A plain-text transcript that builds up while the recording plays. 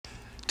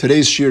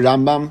Today's Shir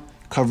Rambam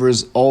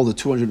covers all the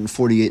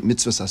 248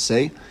 mitzvahs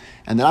aseh,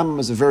 and the Rambam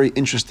is a very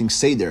interesting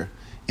seder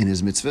in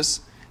his mitzvahs.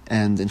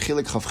 And in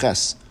Chilik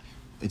Chavches,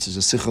 it is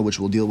a sikha which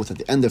we'll deal with at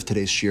the end of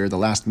today's shir, the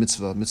last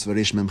mitzvah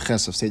Reish Mem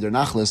Ches of Seder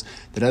Nachlas.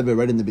 The Rebbe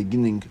right in the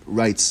beginning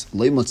writes,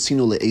 Lo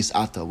motzino le'eis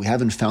ata. We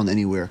haven't found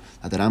anywhere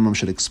that the Rambam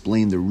should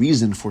explain the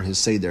reason for his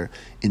seder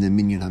in the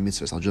Minyan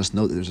HaMitzvahs. I'll just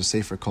note that there's a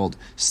sefer called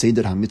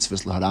Seder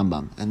HaMitzvahs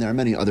LaHarambam, and there are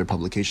many other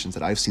publications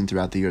that I've seen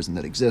throughout the years and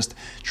that exist,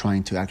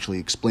 trying to actually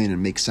explain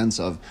and make sense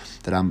of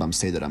the Rambam's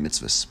Seder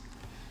HaMitzvahs.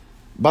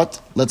 But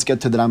let's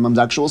get to the Rambam's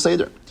actual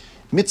seder.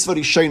 Mitzvah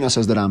Rishayna,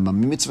 says the Rambam,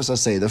 mitzvah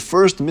saseh. The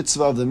first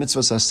mitzvah of the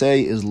mitzvah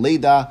saseh is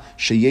Leida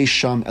Sheyesh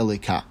Sham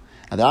Elika.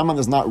 Now the Rambam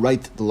does not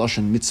write the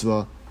Lashon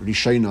mitzvah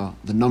Rishayna,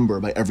 the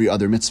number, by every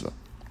other mitzvah,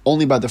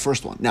 only by the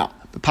first one. Now,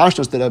 the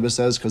Pashtos the Rebbe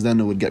says, because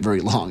then it would get very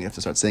long, you have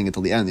to start saying it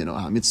till the end,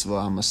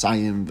 mitzvah,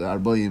 Masayim,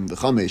 Arboim,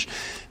 Chamesh.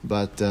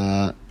 But,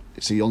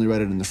 so you only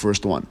write it in the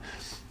first one.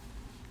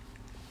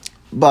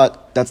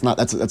 But that's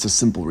a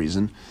simple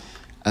reason.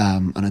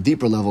 On a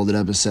deeper level, the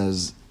Rebbe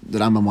says, the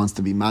Rambam wants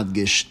to be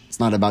madgish. It's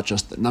not about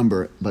just the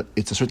number, but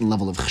it's a certain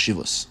level of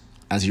chshivus.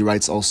 As he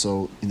writes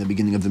also in the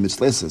beginning of the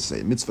mitzvah,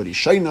 say mitzvah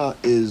rishayna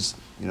is,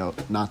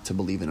 not to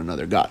believe in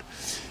another God.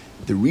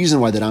 The reason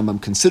why the Rambam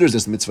considers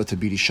this mitzvah to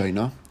be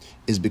rishayna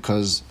is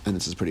because, and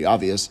this is pretty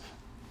obvious,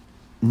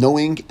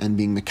 knowing and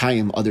being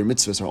mekayim other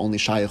mitzvahs are only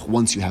shaykh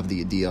once you have the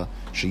idea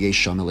sheyesh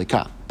sham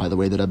elika. By the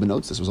way, the Rebbe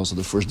notes this was also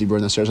the first dibur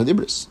in the Aseret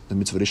HaDibros, the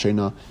mitzvah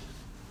rishayna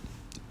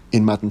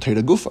in Matan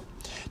Torah Gufa.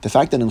 The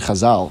fact that in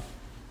Chazal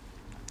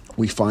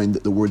we find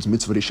the words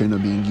mitzvah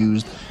rishayna being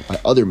used by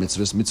other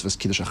mitzvahs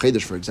Kiddush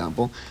HaChedesh, for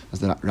example,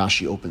 as the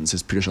Rashi opens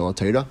his Pirush al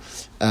Torah,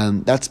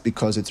 that's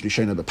because it's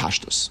rishayna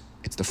b'pashtus.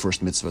 It's the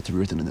first mitzvah to be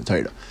written in the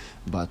Torah.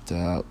 But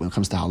when it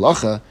comes to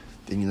halacha,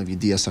 the meaning of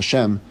Yedias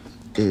Hashem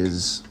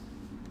is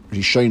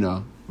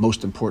rishayna,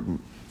 most important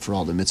for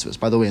all the mitzvahs.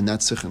 By the way, in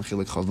that sikh in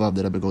Chilik Chavav,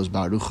 the Rebbe goes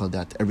ba'arucha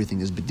that everything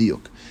is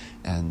b'diuk,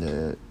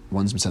 and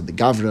one's mitzvah the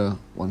gavra,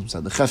 one's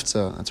mitzvah the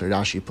chefza. That's why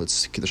Rashi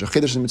puts Kiddush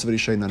HaChedesh in mitzvah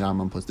rishayna,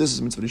 Rambam puts this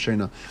as mitzvah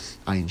rishayna,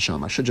 ayin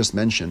sham. I should just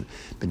mention,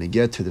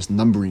 beneged to this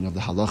numbering of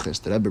the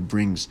halachas, the Rebbe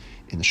brings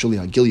in the Shuli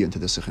HaGilyon into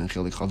the sikh in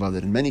Chilik Chavav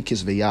that in many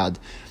kisvei yad,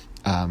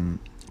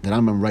 the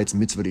Rambam writes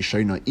mitzvah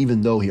rishayna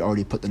even though he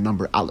already put the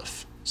number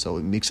aleph. So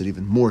it makes it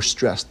even more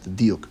stressed, the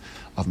diuk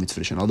of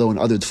mitzvah rishayna. Although in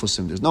other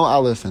tfusim there's no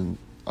aleph, and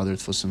other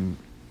tfusim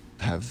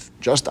have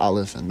just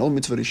aleph and no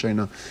mitzvah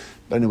rishayna.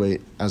 But anyway,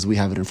 as we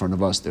have it in front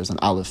of us, there's an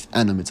aleph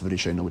and a mitzvah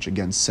rishayna, which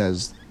again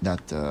says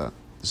that there's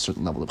a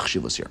certain level of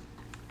chshivus here.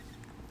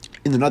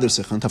 In another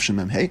sikha, Tafshin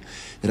Mem Hey,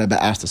 the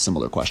Rebbe asked a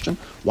similar question.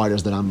 Why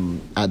does the Rambam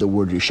add the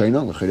word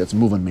rishayna? It's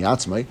muvan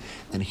miyatzmai.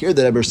 And here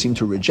the Rebbe seemed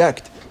to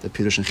reject the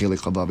Pirush and Chilik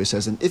Chavav. He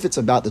says, and if it's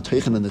about the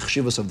teichen and the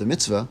chshivus of the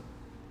mitzvah,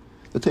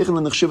 the teichen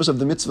and the chshivus of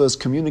the mitzvah is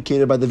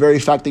communicated by the very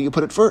fact that you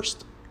put it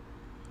first.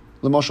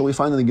 L'mashal, we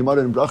find in the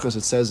Gemara in Brachos,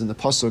 it says in the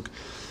pasuk,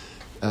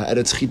 in the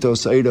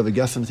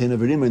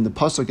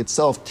pasuk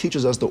itself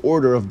teaches us the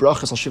order of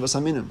brachas al shivas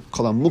haminim.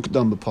 Kolam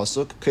mukdam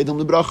b'pasuk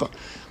kedam lebracha.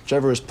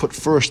 Whichever is put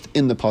first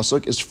in the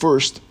pasuk is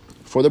first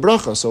for the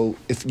bracha. So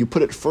if you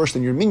put it first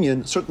in your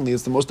minyan, certainly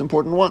it's the most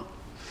important one.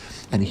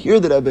 And here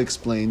the Rebbe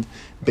explained,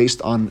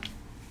 based on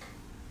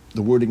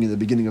the wording in the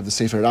beginning of the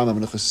Sefer Rambam,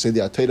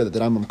 that the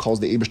Rambam calls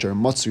the Eibishter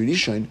Matzur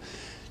Rishon.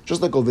 Just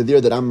like over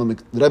there, the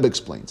Rebbe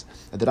explains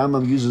that the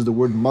Rambam uses the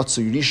word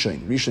matzur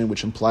rishon,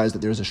 which implies that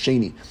there is a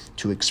sheni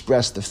to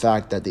express the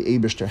fact that the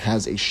Eibishter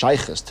has a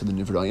shaychus to the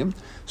Nivrayim.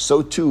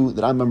 So too,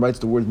 the Rambam writes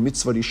the word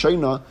mitzvah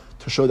rishayna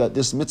to show that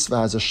this mitzvah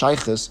has a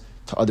shaychus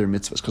to other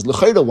mitzvahs. Because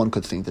l'chayra, one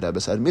could think, the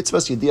Rebbe said,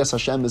 mitzvahs Yedias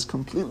Hashem is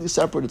completely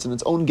separate. It's in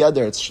its own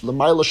gather. It's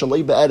l'mayla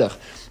shalei be'erech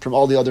from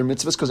all the other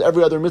mitzvahs, because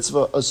every other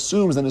mitzvah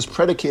assumes and is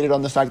predicated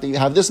on the fact that you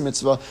have this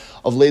mitzvah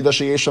of leida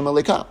sheyesh sham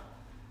elika.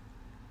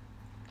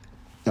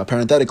 Now,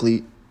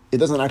 parenthetically, it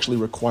doesn't actually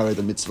require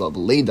the mitzvah of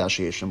leida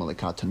sheyesh sham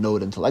elika to know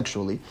it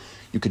intellectually.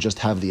 You could just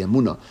have the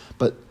emunah.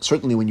 But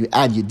certainly when you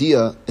add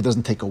yediyah, it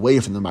doesn't take away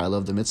from the ma'ala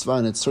of the mitzvah,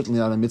 and it's certainly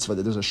not a mitzvah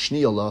that there's a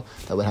shniyah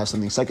that would have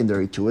something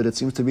secondary to it. It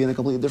seems to be in a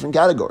completely different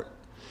category.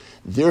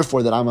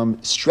 Therefore, the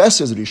Rambam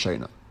stresses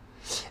rishayna.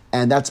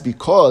 And that's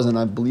because, and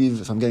I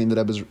believe, if I'm getting the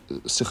Rebbe's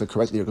sikha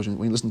correctly, because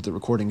when you listen to the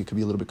recording, it could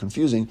be a little bit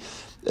confusing,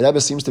 the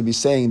Rebbe seems to be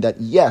saying that,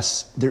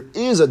 yes, there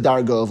is a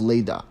darga of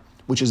leida,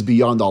 which is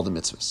beyond all the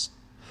mitzvahs.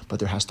 But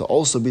there has to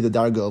also be the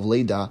darga of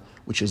leida,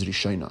 which is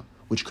rishayna,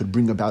 which could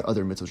bring about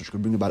other mitzvahs, which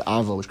could bring about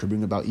ava, which could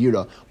bring about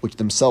yira, which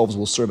themselves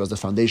will serve as the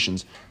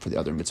foundations for the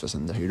other mitzvahs.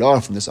 And the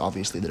hirah from this,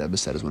 obviously, the Rebbe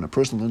said, is when a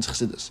person learns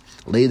chassidus,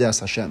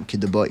 leidas Hashem,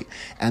 kiddaboy,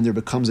 and there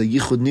becomes a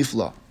yichud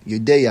nifla,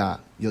 yedeya,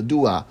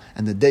 yodua,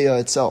 and the deya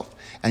itself,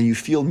 and you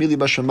feel mili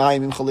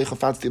bashamayim im chalecha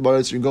fatzi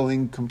baretz, you're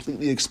going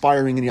completely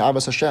expiring in your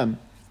avas Hashem.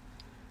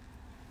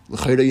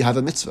 L'chayra, you have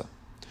a mitzvah.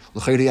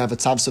 L'chayra, you have a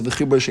tzavsa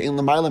v'chibur she'in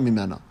l'mayla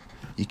mimena.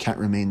 You can't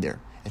remain there.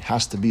 It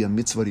has to be a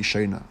mitzvah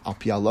rishayna. Al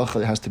pi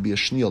halacha, it has to be a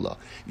shniyala.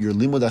 Your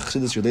limud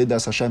achsidus, your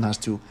leidas Hashem has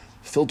to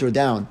filter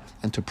down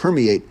and to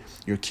permeate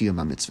your kiyum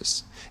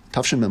ha-mitzvahs.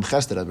 Tafshin Mem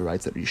Ches, the Rebbe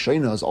writes that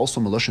rishayna is also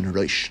meloshin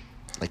reish,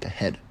 like a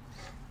head.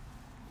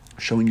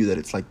 showing you that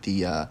it's like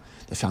the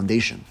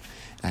foundation,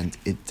 and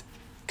it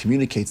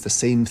communicates the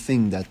same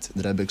thing that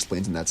the Rebbe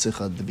explains in that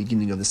Sikha at the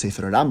beginning of the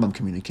Sefer Rambam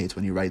communicates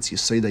when he writes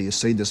Yesoida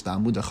Yesoides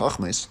V'Amud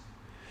HaChachmes,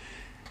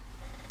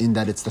 in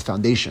that it's the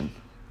foundation,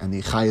 and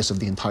the chayas of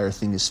the entire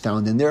thing is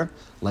found in there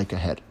like a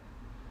head.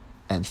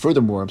 And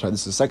furthermore,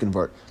 this is the second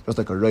part, just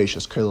like a reish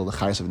is koilel the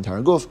chayas of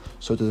entire guf,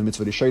 so to the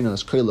mitzvah rishayna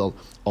is koilel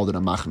all the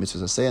ramach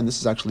mitzvahs say, and this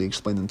is actually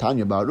explained in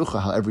Tanya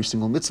Ba'arucha, how every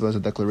single mitzvah is a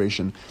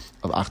declaration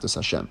of Achdus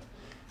Hashem.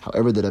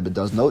 However, the Rebbe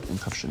does note in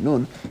Chav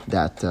Shenun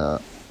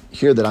that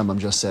here the Rambam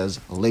just says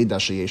leida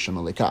sheyeshem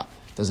aleka,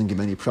 doesn't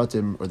give any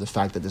pratim or the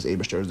fact that this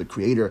Eibishter is the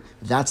creator.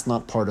 That's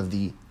not part of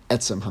the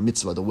etzem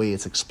hamitzvah, the way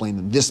it's explained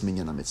in this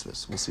minyan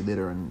hamitzvahs. We'll see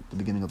later in the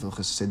beginning of the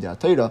Hilchos Seder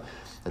HaTorah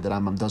that the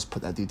Rambam does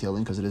put that detail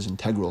in because it is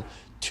integral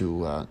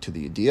to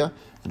the idea.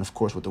 And of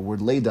course, with the word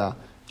leida,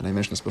 and I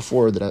mentioned this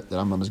before, that the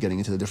Rambam is getting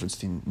into the difference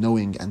between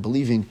knowing and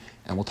believing,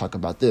 and we'll talk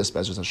about this,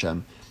 Be'ezus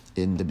Hashem,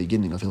 in the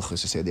beginning of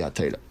Hilchos Seder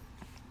HaTorah.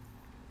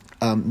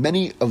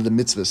 Many of the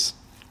mitzvahs,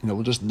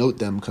 we'll just note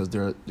them because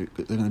they're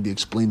going to be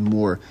explained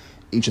more,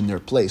 each in their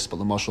place. But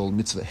l'mashal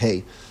mitzvah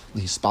hey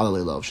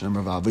lihispalel elav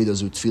shenemar va'aveda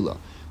zu tefillah.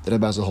 The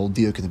Rebbe has a whole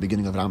diuk in the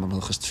beginning of Rambam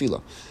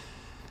Hilchos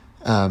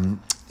Tefillah.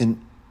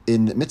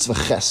 In mitzvah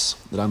ches,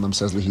 the Rambam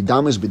says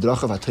lihidamis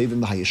bidrachav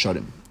hatevim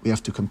v'hayesharim. We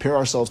have to compare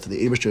ourselves to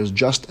the Eibishter's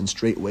just and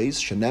straight ways.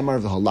 Shenemar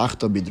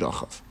v'halachta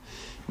bidrachav.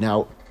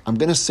 Now, I'm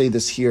going to say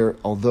this here,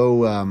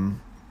 although in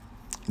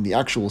the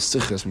actual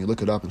sichos, when you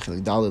look it up in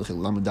Chelik Daled,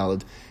 Chelik Lamed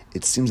Daled,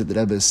 it seems that the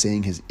Rebbe is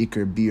saying his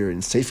Iker Beer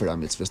in Sefer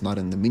HaMitzvahs, not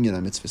in the Minyan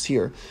HaMitzvahs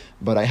here,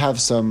 but I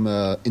have some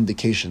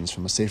indications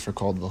from a Sefer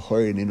called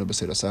V'Hori Neinu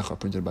B'Seir HaSecha,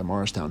 printed by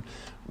Morristown,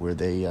 where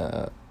they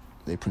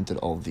printed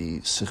all the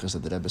sichos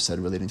that the Rebbe said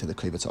relating to the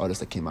Kovetz Aris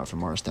that came out from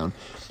Morristown,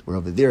 where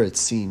over there it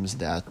seems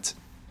that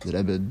the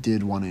Rebbe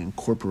did want to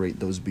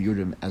incorporate those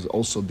biurim as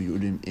also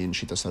biurim in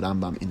Shitas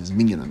HaRambam in his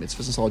Minyan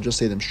HaMitzvahs. So I'll just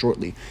say them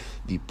shortly,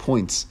 the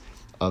points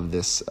of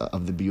this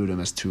of the biurim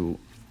as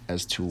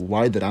to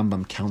why the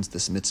Rambam counts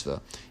this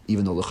mitzvah,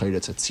 even though l'chayra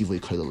it's a tzivui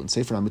koilel. In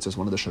Sefer HaMitzvahs,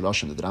 one of the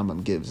sharashim that the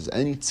Rambam gives is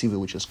any tzivui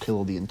which is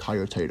koilel the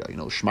entire Torah.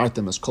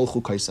 Shmartem as kol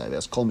chukaisai,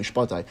 as kol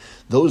mishpatai,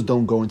 those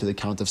don't go into the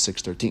count of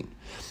 613.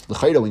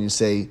 L'chayra, when you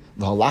say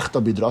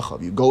v'halachta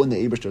bidrachav, you go in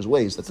the Eibishter's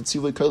ways, that's a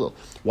tzivui koilel.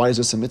 Why is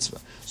this a mitzvah?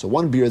 So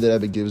one beer that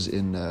Rebbe gives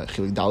in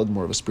Chelik Daled,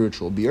 more of a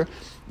spiritual beer,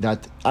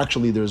 that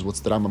actually there's what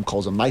the Rambam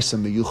calls a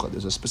maisa meyucha.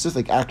 There's a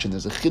specific action,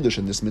 there's a chiddush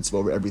in this mitzvah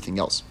over everything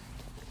else.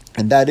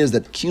 And that is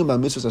that kiyum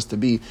mitzvahs has to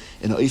be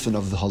in a oifen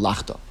of the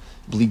halachta,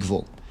 bli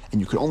gvul. And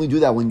you can only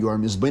do that when you are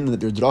mizbein that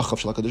they're drachav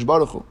shel HaKadosh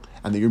Baruch Hu,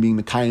 and that you're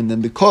being mekayim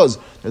them because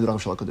they're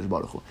drachav shel HaKadosh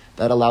Baruch Hu.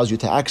 That allows you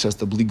to access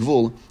the bli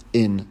gvul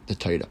in the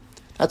Torah.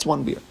 That's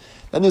one beer.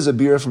 Then there's a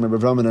beer from Rebbe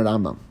Avraham and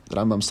Rambam. The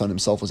Rambam's son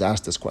himself was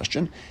asked this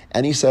question,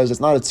 and he says it's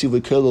not a tzivui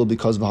koilel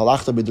because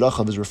v'halachta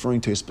b'drachav is referring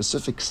to a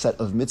specific set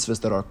of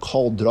mitzvahs that are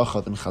called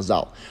drachav in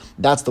Chazal.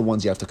 That's the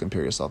ones you have to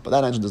compare yourself. But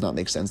that answer does not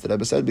make sense, the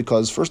Rebbe said,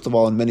 because first of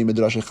all, in many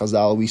midrashei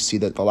Chazal, we see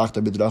that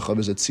v'halachta b'drachav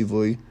is a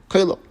tzivui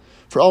koilel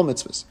for all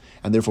mitzvahs,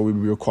 and therefore we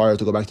would be required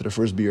to go back to the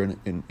first beer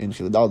in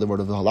Chelik Daled, the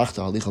word of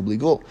v'halachta halicha bli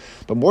gvul.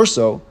 But more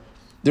so,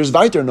 there's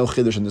weiter no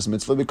chiddush in this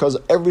mitzvah because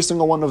every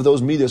single one of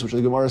those midas, which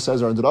the Gemara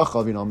says are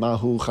drachav,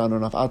 mahu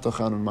chanun, afata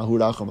chanun, mahu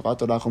rachum,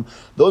 afata rachum,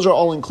 those are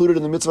all included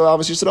in the mitzvah of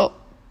Avos Yisrael.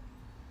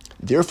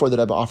 Therefore, the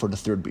Rebbe offered a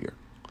third beer.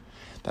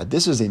 That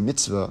this is a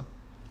mitzvah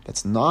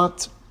that's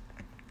not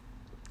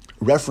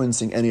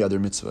referencing any other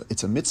mitzvah.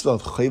 It's a mitzvah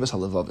of chayvus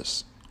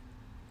halavavis.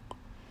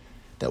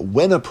 That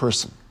when a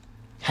person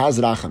has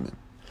rachamim,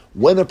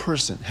 when a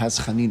person has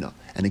chanina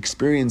and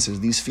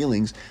experiences these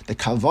feelings, the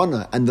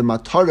kavana and the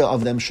matara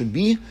of them should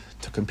be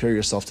to compare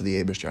yourself to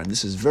the Eibishter. And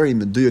this is very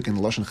meduyuk in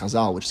the Lashon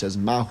Chazal, which says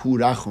mahu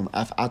rachum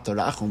af ata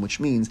rachum, which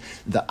means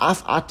the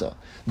af ata.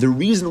 The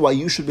reason why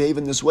you should behave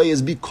in this way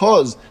is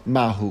because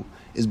mahu,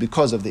 is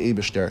because of the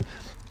Eibishter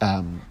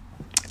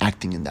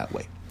acting in that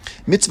way.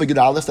 Mitzvah Gid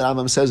Aleph, the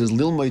Rambam says, is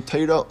lilmoid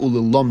Torah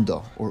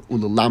ulilamda, or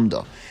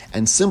ulilamda.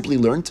 And simply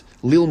learned,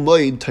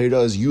 lilmoid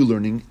Torah is you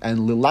learning, and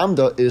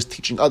lilamda is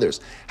teaching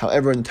others.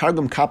 However, in the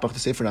Targum Kapach, the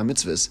Sefer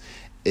HaMitzvahs,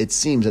 it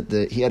seems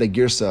that he had a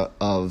girsa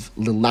of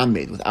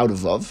lilamed, without a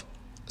vav.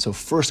 So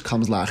first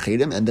comes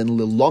la'achedim, and then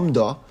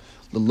lilamda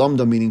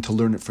meaning to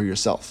learn it for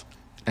yourself.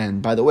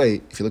 And by the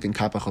way, if you look in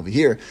Kapach over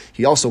here,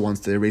 he also wants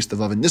to erase the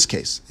vav in this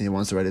case. And he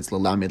wants to write it's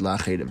lelamed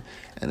la'achedim.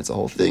 And it's a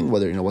whole thing,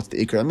 whether, what's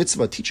the ikar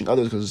mitzvah, teaching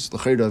others, because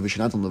l'chayda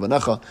v'shinatam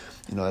levanecha,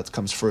 that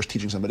comes first,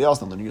 teaching somebody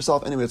else, not learning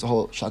yourself. Anyway, it's a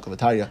whole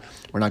shakavataya.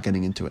 We're not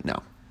getting into it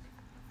now.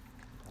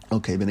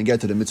 Okay, we're going to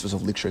get to the mitzvahs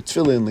of likshir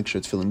tefillin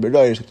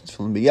b'reish,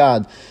 tefillin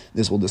b'yad.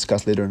 This we'll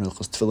discuss later in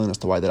Hilchos Tefillin as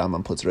to why the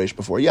Rambam puts reish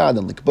before yad,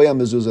 and likboya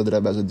mezuzah, the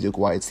Rebbe has a diuk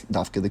why it's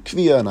dafke the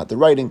kviya, not the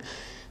writing.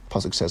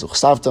 Pasuk says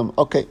uchsavtam.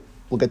 Okay,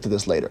 we'll get to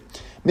this later.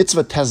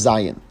 Mitzvah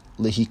tezayin.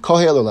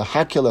 Lehikohel or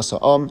lehakel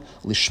asa'am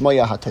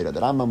lishmaya hatayra. The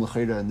Rambam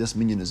l'chayra in this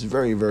minyan is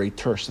very, very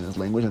terse in his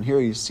language, and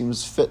here he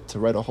seems fit to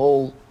write a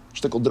whole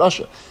shtickle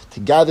drasha, to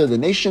gather the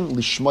nation,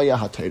 lishmaya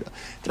haTorah.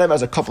 The Rebbe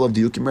has a couple of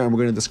diukim, and we're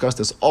going to discuss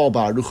this all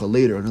ba'arucha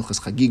later in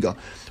Hilchas Chagiga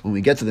when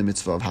we get to the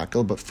mitzvah of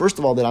hakel. But first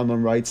of all, the Rebbe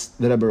writes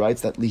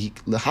that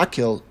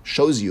lehakel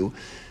shows you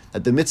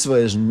that the mitzvah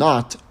is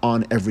not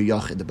on every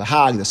yachid. The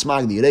Bahag, the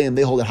Smag, the Yireim,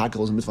 they hold that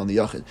hakel is a mitzvah on the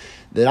yachid.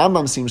 The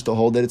Rambam seems to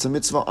hold that it's a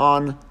mitzvah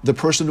on the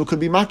person who could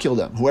be makil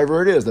them,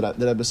 whoever it is. The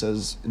Rebbe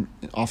says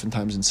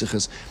oftentimes in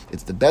Sichos,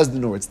 it's the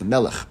Bezdin or it's the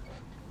Melech.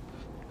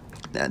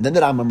 And then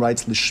the Rambam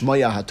writes,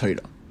 Lishmaya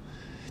haTorah,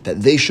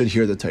 that they should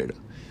hear the Torah.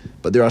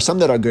 But there are some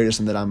that are greater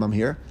than the Rambam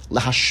here,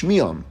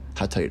 Lahashmiyam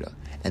haTorah.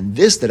 And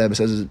this, the Rebbe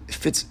says,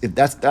 fits. If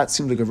that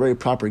seems like a very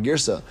proper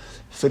girsa,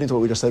 fitting to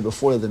what we just said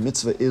before, that the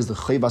mitzvah is the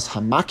Chayvas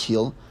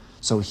Hamakil,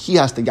 so he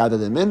has to gather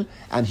them in,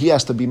 and he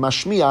has to be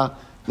mashmiya,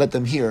 let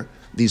them hear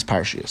these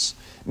parshias.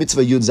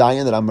 Mitzvah Yud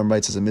Zayin, that Rambam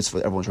writes, is a mitzvah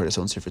everyone should write his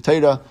own Sefer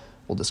Torah.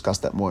 We'll discuss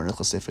that more in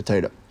Hilchos Sefer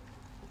Torah.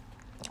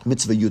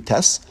 Mitzvah Yud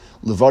Tes,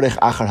 Levarich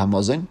Achar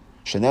Hamazon,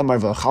 Shenemar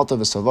V'achalta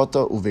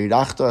V'savata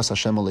Uveirachta Es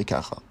Hashem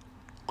Alekecha.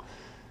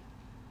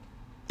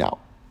 Now,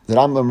 the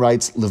Rambam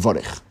writes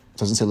Levarich. It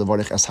doesn't say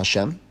Levarich Es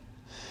Hashem.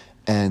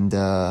 And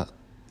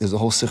there's a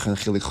whole Sikha in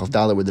Chilik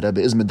Chavdala where the Rebbe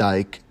is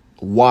medayik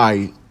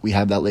why we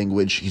have that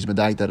language. He's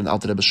medayik that in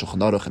Alter Rebbe Shulchan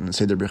Aruch and in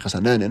Seder Birchas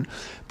Hanenin,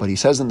 but he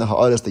says in the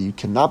Ha'aras that you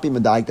cannot be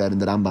medayik that in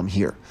the Rambam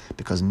here,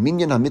 because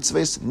Minyan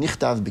HaMitzvahs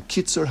nichtav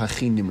b'kitzur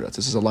hachin nimratz.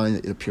 This is a line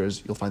that it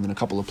appears, you'll find in a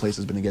couple of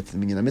places when you get to the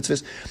Minyan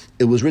HaMitzvahs.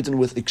 It was written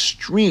with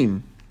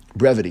extreme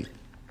brevity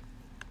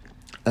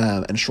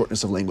and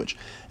shortness of language,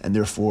 and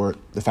therefore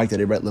the fact that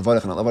they write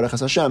Levarech and not Levarech as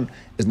Hashem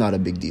is not a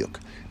big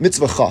diuk.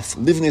 Mitzvah Chaf,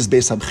 Livnes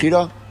Beis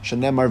HaBchira,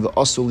 Shenemar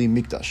V'asuli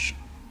Mikdash.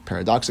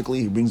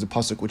 Paradoxically, he brings the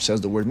pasuk which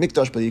says the word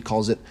Mikdash, but he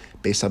calls it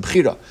Beis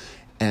HaBchira.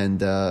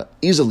 And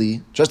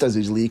easily, just as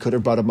easily, he could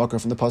have brought a makar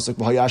from the pasuk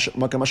V'hayash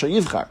Makam Asher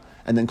Yivchar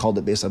and then called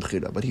it Beis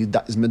HaBchira. But he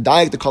is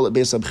medayik to call it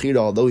Beis HaBchira,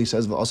 although he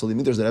says V'asuli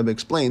Mikdash. The Rebbe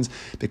explains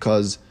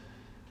because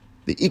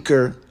the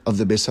ikar of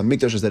the Beis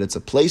HaMikdash is that it's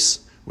a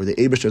place where the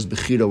Eibishter's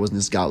Bechira was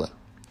Nizgala.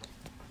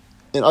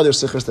 In other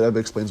sikhs, the Rebbe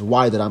explains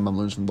why the Rambam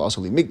learns from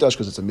Ba'asuli Mikdash,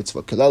 because it's a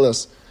mitzvah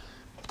kelelas.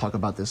 We'll talk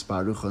about this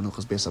Baruch and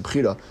Hilchos Beis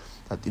HaBchira,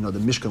 that the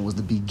Mishkan was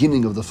the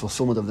beginning of the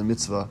fulfillment of the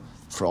mitzvah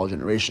for all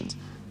generations.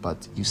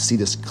 But you see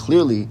this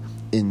clearly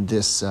in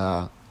this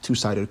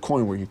two-sided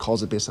coin where he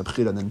calls it Beis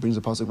HaBchira and then brings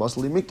the pasuk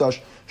Ba'asuli Mikdash,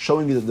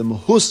 showing you that the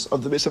mahus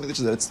of the Beis HaMikdash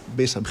is that it's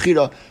Beis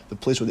HaBchira, the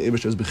place where the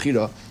Eibishter's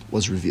Bechira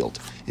was revealed.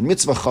 In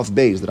mitzvah Chaf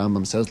Beis, the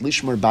Rambam says,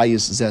 Lishmar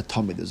Bayis Zeh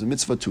Tamid. There's a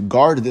mitzvah to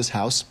guard this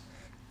house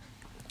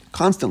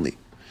constantly.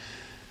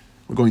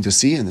 We're going to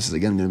see, and this is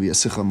again going to be a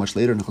sikha much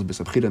later in Hilchos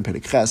Beis HaBchira and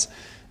Perek Ches,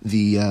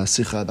 the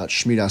sikha about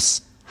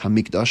Shmiras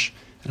HaMikdash,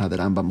 and how the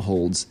Rambam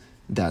holds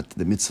that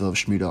the mitzvah of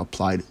Shmira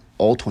applied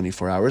all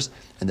 24 hours,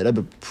 and the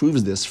Rebbe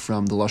proves this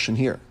from the Lashon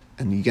here.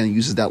 And he again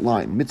uses that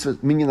line, mitzvah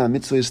minyan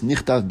mitzvah is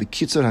nichtav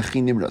b'kitzur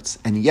hachin nimratz,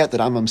 and yet the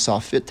Rambam saw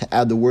fit to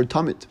add the word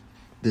tamid.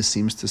 This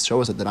seems to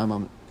show us that the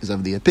Rambam is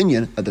of the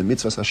opinion that the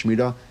mitzvah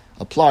Shmira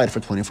applied for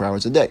 24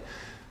 hours a day.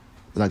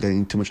 Without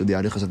getting too much of the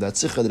arichas of that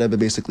sikha, the Rebbe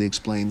basically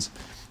explains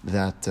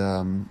that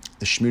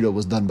the Shmira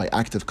was done by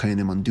active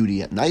Kohanim on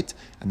duty at night,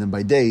 and then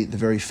by day, the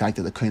very fact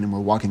that the Kohanim were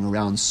walking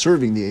around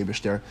serving the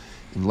Eibishter,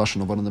 in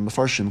Lashon of one of the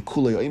Mefarshim,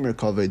 Kulei Omer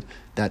Kaved,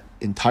 that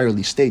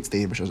entirely states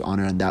the Eibishter's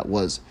honor, and that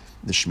was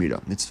the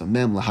Shmira. Mitzvah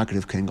Mem,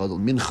 Lahakriv Kohen Gadol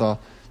Mincha.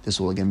 This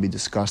will again be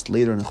discussed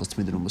later in the Hilchos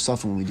Tamid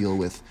Musafim when we deal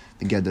with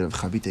the Geder of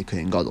Chavite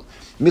Kohen Gadol.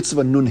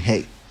 Mitzvah Nun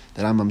Hey,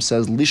 that Rambam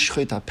says,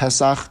 Lishchet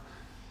HaPesach,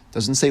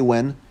 doesn't say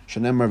when,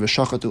 Shenemar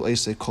V'shachatu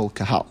Eisei Kol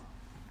Kahal.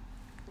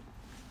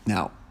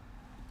 Now,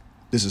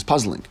 this is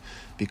puzzling,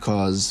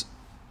 because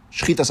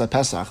Shchitas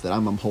HaPesach, that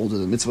Rambam holds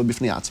as a mitzvah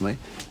b'fnei atzmai,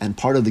 and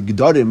part of the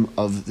gedarim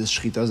of this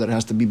shchita is that it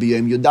has to be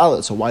b'yom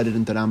Yudalet. So why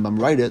didn't the Rambam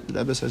write it? The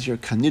Rebbe says here,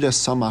 Kanira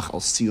Samach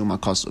al Siyum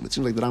HaKasuv. It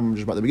seems like the Rambam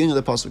just brought the beginning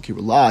of the pasuk. He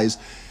relies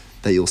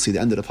that you'll see the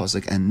end of the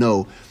pasuk and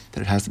know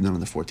that it has to be done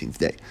on the 14th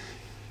day.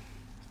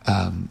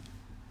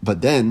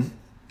 But then,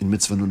 in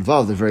mitzvah Nun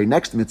Vav, the very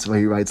next mitzvah,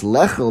 he writes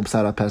Lechel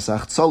B'sar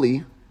HaPesach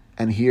Tzoli,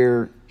 and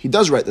here he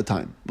does write the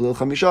time, B'lil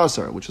Chamisha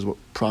Asar, which is what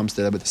prompts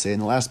the Rebbe to say in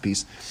the last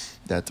piece,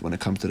 that when it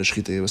comes to the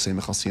Shechita, he was saying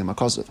Mechal Siyam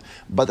HaKasuv.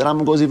 But the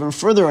Rambam goes even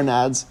further and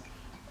adds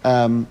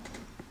that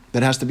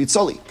it has to be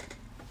tzoli.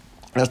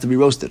 It has to be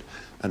roasted.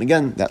 And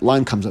again, that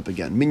line comes up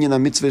again. Minyan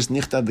ha-mitzvahs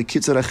nichtav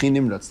v'kitzur hachin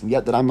nimratz. And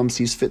yet the Rambam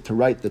sees fit to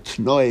write the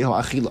tnoei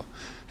ha'achila.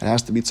 It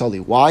has to be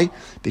tzoli. Why?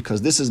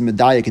 Because this is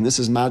medayik and this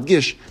is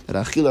madgish, that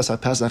achilas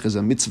ha-pesach is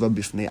a mitzvah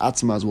b'fnei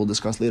atzma, as we'll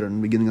discuss later in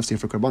the beginning of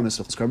Sefer Karbanis,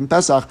 Hilchos Karban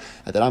Pesach,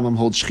 that the Rambam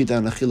holds shchita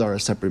and achila are a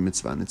separate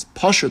mitzvah. And it's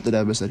pashut that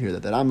Rebbe said here,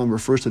 that the Rambam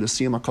refers to the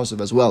siyam HaKasuv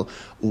as well,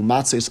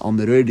 u'matzes al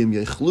meredim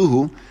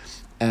yechluhu,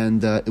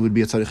 and it would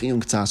be a tzarich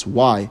iyun k'tzas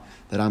why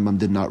the Rambam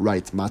did not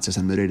write matzes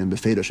and meredim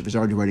b'feidosh. If he's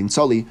already writing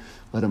tzoli,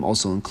 let him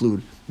also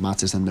include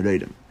matzes and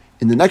meredim.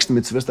 In the next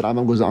mitzvah, the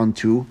Rambam goes on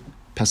to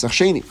Pesach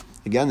Sheni.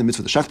 Again, the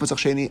mitzvah the Shech Pesach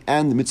Sheni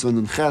and the mitzvah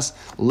Nun Ches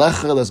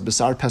Lechel es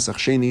Besar Pesach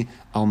Sheni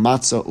al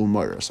Matzah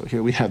Umar. So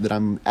here we have that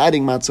I'm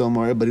adding Matzah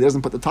Umar, but he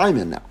doesn't put the time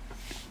in now.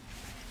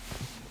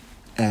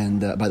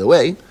 And by the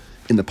way,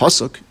 in the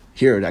pasuk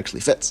Here it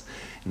actually fits.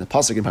 In the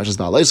pasuk in Parshas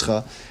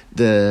Ba'aleischa,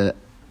 the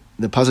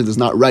pasuk does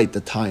not write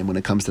the time when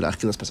it comes to the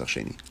Achilas Pesach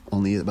Sheni,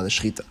 only by the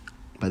Shechita.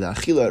 By the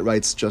Achila, it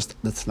writes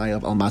just the T'nai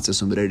of Al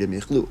Matzis U'Mereidim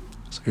Yichlu.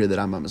 So here the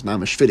Rambam is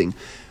mamish fitting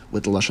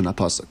with the Lashon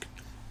HaPasuk.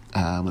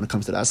 When it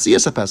comes to the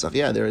Asiyas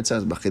HaPesach, there it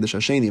says, B'chidesh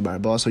HaSheni,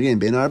 B'arba'as Haryim,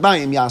 Bein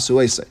Arbayim, Yasu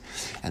Eisei.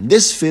 And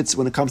this fits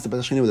when it comes to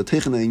Pesach Sheni with the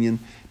Teichen Inyan,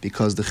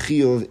 because the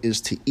Chiyuv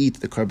is to eat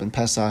the Korban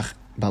Pesach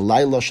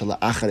B'layla Shala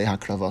Acharei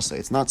HaKravasa.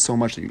 It's not so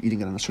much that you're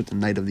eating it on a certain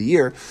night of the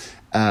year,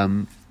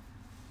 but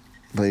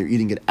you're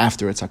eating it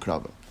after it's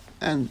Hakrava.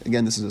 And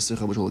again, this is a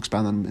Sikha which we'll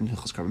expand on in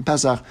Hilchos Korban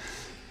Pesach,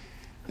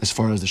 as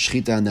far as the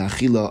Shechita and the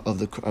Achila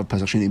of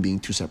Pesach Sheni being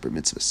two separate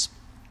mitzvahs.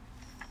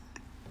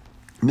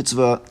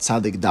 Mitzvah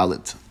Tzadik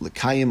Dalit.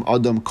 L'kayim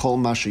Adam Kol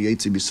Masha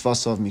Yetzi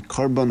Bisfasav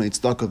Mikarban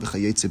Eitzdaka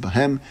V'chayetzi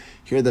Bahem.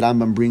 Here the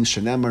Rambam brings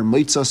Shenemar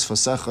Moitzas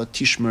Fasecha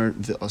Tishmer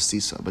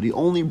V'Asisa. But he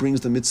only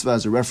brings the mitzvah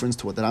as a reference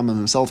to what the Rambam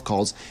himself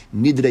calls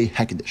Nidrei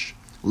Hekdesh.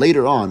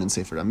 Later on in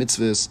Sefer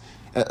HaMitzvahs,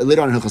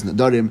 later on in Hilchos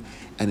Nedarim,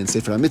 and in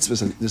Sefer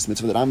HaMitzvahs, this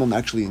mitzvah, the Rambam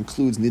actually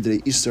includes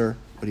Nidrei Isser,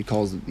 what he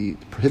calls the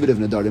prohibitive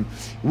Nedarim,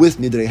 with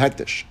Nidrei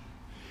Hekdesh.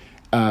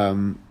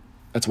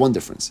 That's one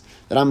difference.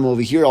 The Rambam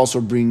over here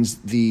also brings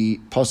the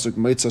pasuk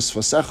Moitzas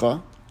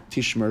Fasecha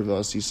Tishmer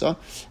V'Asisa.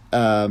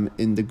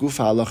 In the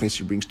Gufa Halachos,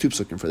 he brings two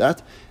psukim for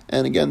that.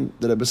 And again,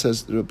 the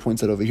Rebbe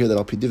points out over here that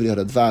Al Pi Divrei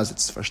HaRadvaz,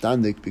 it's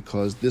verstandig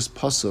because this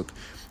pasuk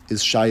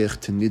is shayach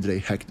to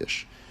Nidrei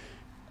Hekdesh.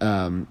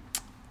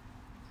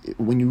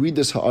 When you read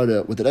this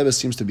ha'ara, what the Rebbe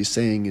seems to be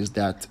saying is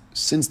that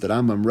since the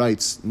Rambam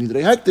writes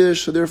Nidrei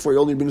Hekdesh, so therefore he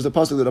only brings the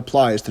pasuk that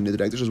applies to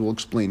Nidrei Hekdesh, as we'll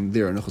explain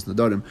there in Hilchos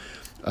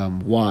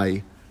Nedarim,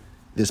 why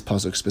this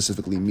pasuk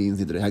specifically means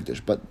Nidrei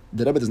Hekdesh. But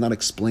the Rebbe does not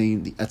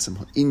explain the etzem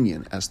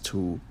ha'inyan as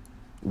to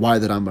why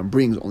the Rambam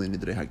brings only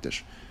Nidrei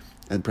Hekdesh.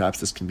 And perhaps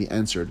this can be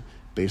answered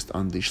based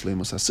on the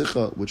Shleimus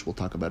HaSicha, which we'll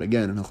talk about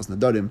again in Hilchos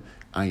Nedarim,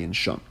 Ayin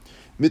Sham.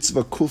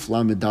 Mitzvah Kuf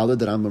Lamed Daled,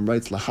 the Rambam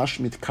writes,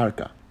 Lahashmit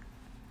Karka.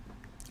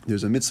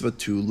 There's a mitzvah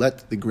to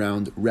let the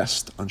ground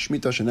rest on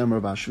Shemitah,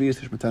 Shenemar, V'Hashvius,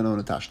 Tishmetana,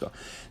 and Atashta.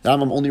 The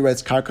Rambam only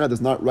writes Karka,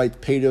 does not write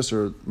Peiros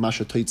or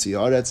Masha Toitzi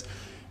Aretz.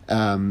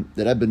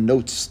 The Rebbe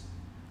notes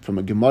from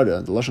a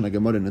Gemara, the Lashon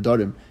HaGemara in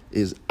Nedarim,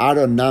 is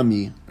Ara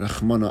Nami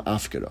Rachmana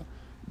Afkera.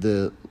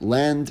 The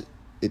land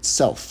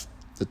itself,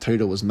 the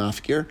Torah was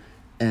mafkir,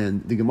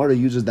 and the Gemara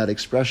uses that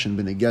expression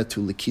b'neget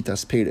to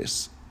Likitas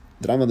Peiros.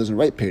 The Rambam doesn't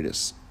write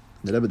Peiros.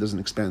 The Rebbe doesn't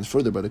expand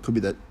further, but it could be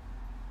that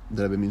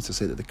the Rebbe means to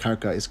say that the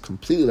karka is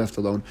completely left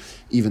alone,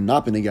 even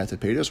not b'negat to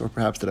Peiros, or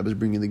perhaps the Rebbe is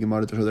bringing the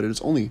Gemara to show that it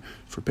is only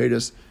for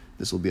Peiros.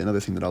 This will be another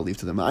thing that I'll leave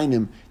to the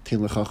Ma'ainim. Tein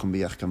lechacham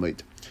b'yach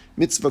kamoit.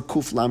 Mitzvah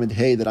Kuf Lamed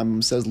Hey, the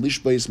Rambam says,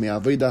 Lishbeis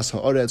me'avidas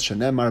ha'aretz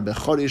shenemar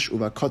bechorish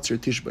uva'kotzer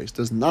tishbeis.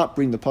 Does not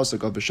bring the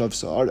pasuk of B'shav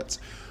Sa'aretz.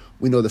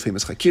 We know the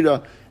famous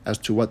Chakira as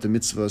to what the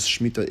mitzvah's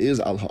Shemitah is,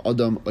 al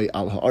ha'adam or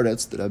al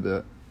ha'aretz. The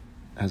Rebbe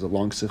has a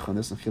long sikh on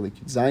this in Chilik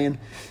Yud Zayin,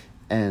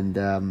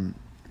 and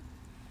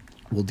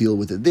we'll deal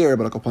with it there,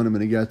 but Akapanim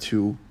and get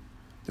to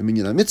the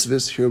Minyan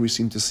HaMitzvahs. Here we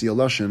seem to see a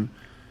Lashon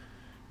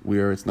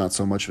where it's not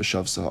so much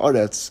V'shav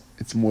Sa'aretz,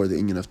 it's more the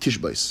Inyan of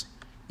Tishbeis,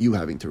 you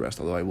having to rest.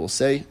 Although I will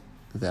say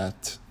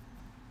that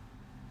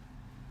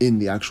in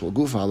the actual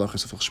Gufa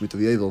Halachos of Shemitah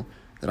V'Yevel,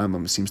 the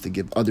Rambam seems to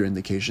give other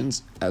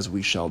indications, as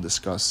we shall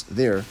discuss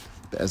there,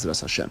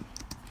 Be'ezras Hashem.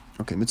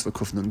 Okay, Mitzvah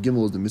Kuf Nun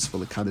Gimel is the Mitzvah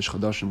L'Kadesh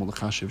Chadashim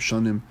L'Chashiv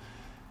Shonim,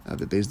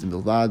 Be'Bezdin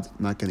Bilvad,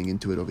 not getting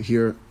into it over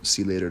here,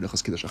 see later in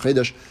Nechas Kiddush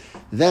HaChedesh.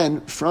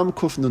 Then, from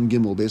Kuf Nun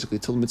Gimel, basically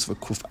till Mitzvah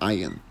Kuf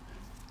Ayin,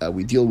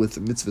 we deal with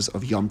the mitzvahs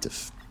of Yom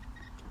Tif.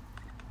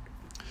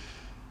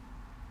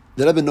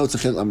 The Rebbe notes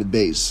in Chel Amid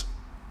Beis,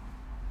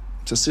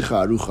 it's a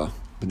Sicha Arucha,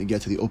 when you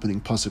get to the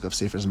opening pasuk of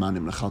Sefer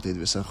Zmanim, Nachalti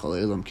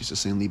V'Sechal Elam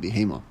Kisasein Li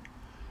Behema.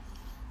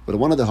 But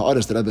one of the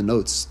ha'aras that Rebbe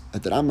notes,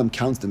 that the Rambam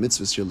counts the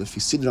mitzvahs here, Lefi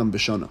Sidram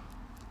B'Shana,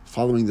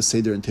 following the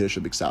Seder and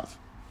Teresh B'Ksav,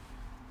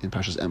 in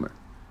Parshas Emer.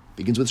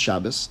 Begins with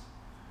Shabbos,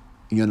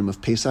 in Yonim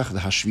of Pesach, the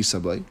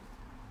Hashvisa Bay,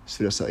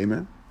 Sfiras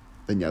HaEmer,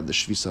 then you have the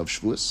Shvisa of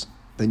Shavuos,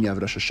 then you have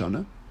Rosh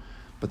Hashanah,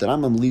 but the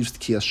Rambam leaves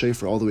Tkiyas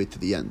Shofar all the way to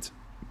the end.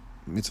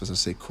 Mitzvahs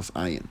say Kuf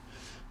Ayin,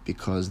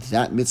 because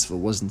that mitzvah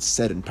wasn't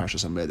said in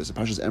Parshas Amredes. In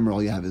Parshas Emer,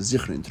 all you have is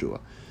Zichrin Trua.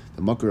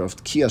 The makar of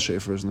Tkiyas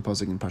Shofar is in the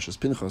pasuk in Parshas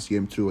Pinchas,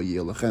 Yom Trua Yeh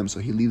Lachem, so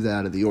he leaves that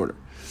out of the order.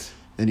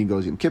 Then he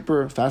goes Yom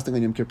Kippur, fasting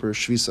on Yom Kippur,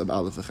 Shvisa of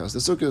Aleph V'Ches the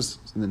Sukkos,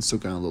 and then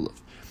Sukkah and Lulav.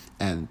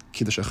 And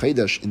Kiddush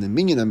HaChedesh in the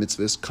Minyan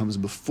HaMitzvahs comes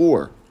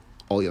before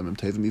all Yom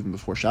Tovim, even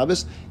before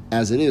Shabbos,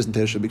 as it is in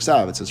Teresh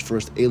B'Ksav. It says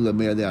first Eila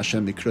Me'adei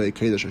Hashem Mikrei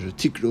Kedesh Asher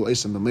Tikru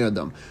Eisam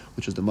B'Me'adam,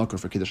 which is the makar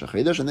for Kiddush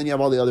HaChedesh, and then you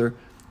have all the other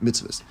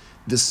mitzvahs.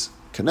 This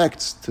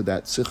connects to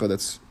that Sikha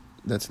that's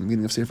in the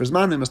beginning of Sefer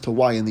Zmanim as to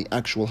why in the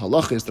actual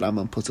halachis the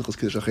Rambam puts Sichos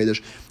Kiddush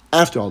HaChedesh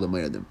after all the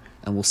Me'adim,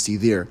 and we'll see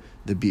there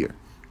the beer.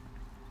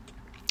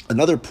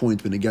 Another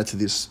point when we get to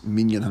this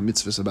Minyan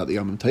HaMitzvahs about the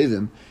Yom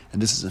Tovim,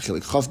 and this is in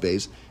Chilik Chav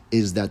Beis,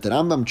 is that the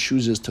Rambam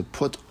chooses to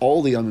put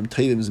all the Yom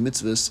Tovim's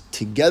mitzvahs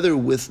together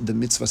with the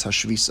mitzvahs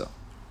Hashvisa.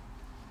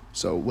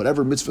 So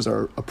whatever mitzvahs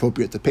are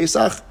appropriate to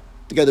Pesach,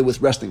 together with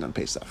resting on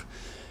Pesach.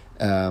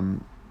 So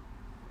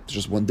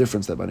There's just one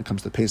difference that when it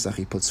comes to Pesach,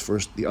 he puts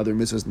first the other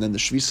mitzvahs and then the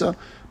Shvisa.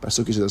 By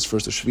Sukkot, he says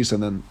first the Shvisa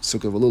and then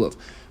Sukkot V'Lulav.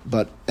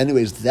 But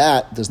anyways,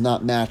 that does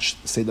not match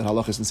say that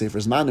halachas and Sefer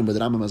Zmanim, where the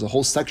Rambam has a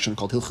whole section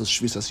called Hilchos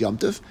Shvisas Yom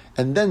Tov,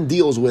 and then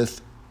deals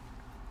with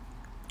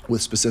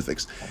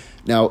specifics.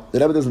 Now, the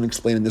Rebbe doesn't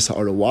explain in this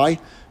ha'ara why.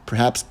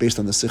 Perhaps based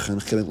on the Sikha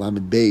and Chelik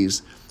Lamed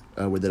Beis,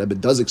 where the Rebbe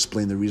does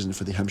explain the reason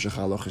for the Hemshech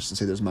halachas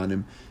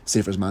and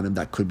Sefer Zmanim,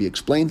 that could be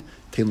explained.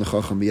 Tein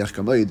l'chacham b'yach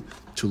kamoid,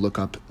 to look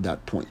up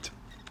that point.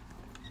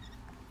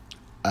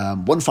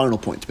 One final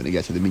point, when I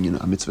get to the minyan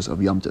mitzvahs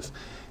of Yom Tov,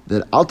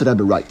 that Alter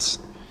Rebbe writes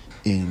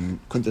in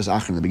Kuntres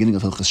Acher, in the beginning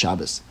of Hilchos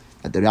Shabbos,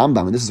 that the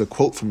Rambam, and this is a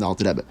quote from the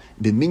Alter Rebbe,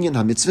 b'minyan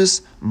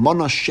ha-mitzvahs,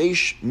 mana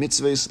sheish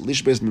mitzvahs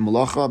lishbeis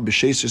mimalacha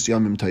b'sheish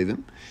yamim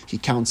tovim. He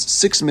counts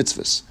 6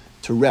 mitzvahs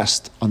to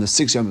rest on the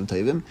 6 yamim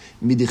tovim,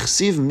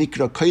 midichsiv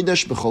mikra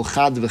kodesh b'chol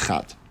chad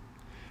v'chad.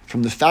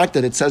 From the fact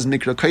that it says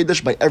mikra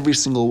kodesh by every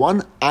single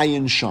one,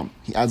 ayin sham.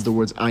 He adds the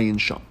words ayin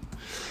sham.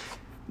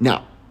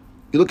 Now,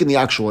 you look in the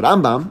actual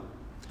Rambam,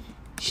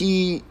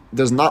 he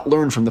does not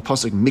learn from the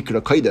pasuk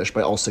Mikra Kodesh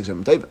by all 6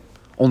 Yom Tovim,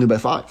 only by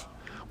 5.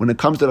 When it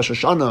comes to Rosh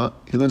Hashanah,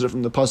 he learns it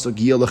from the pasuk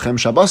Yeh Lechem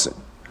Shabbosim.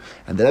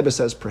 And the Rebbe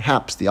says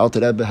perhaps the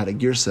Alter Rebbe had a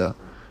girsa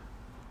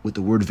with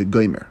the word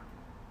V'gomer.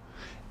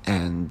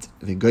 And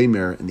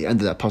V'gomer, in the end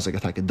of that pasuk, I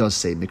think it does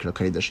say Mikra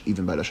Kodesh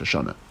even by Rosh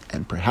Hashanah.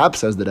 And perhaps,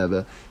 says the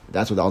Rebbe,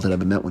 that's what the Alter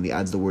Rebbe meant when he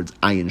adds the words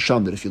Ayin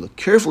Sham, that if you look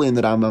carefully in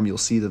the Rambam, you'll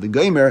see that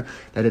V'gomer,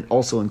 that it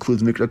also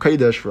includes Mikra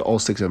Kodesh for all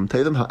 6 Yom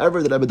Tovim.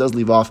 However, the Rebbe does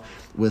leave off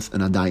with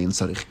an Adayin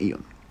Sarich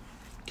Iyun.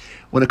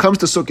 When it comes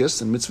to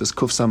Sukkos and mitzvahs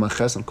Kuf Samach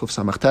Ches and Kuf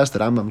Samach Tes, the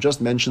Rambam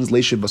just mentions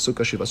Leishiv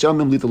Basukah Shivas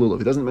Yamim Lita Lulav.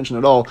 He doesn't mention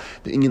at all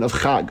the inyan of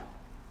Chag.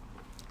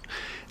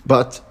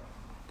 But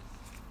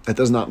that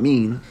does not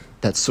mean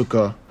that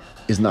Sukkah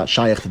is not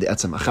shayach to the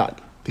Etzem Achag.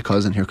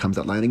 Because, and here comes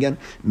that line again,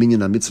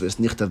 Minyan ha-mitzvah is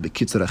nichtav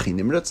b'kitzur achi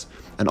nimritz.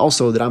 And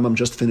also, the Rambam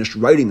just finished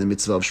writing the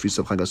mitzvah of Shvis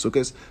of Chag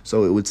HaSukkos,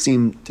 so it would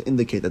seem to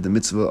indicate that the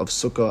mitzvah of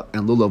Sukkah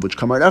and Lulav, which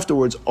come right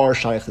afterwards, are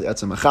shayach to the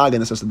Etzem Achag,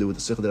 and this has to do with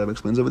the Sikha that Rebbe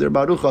explains over there,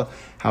 Barucha,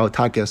 how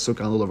Takeh,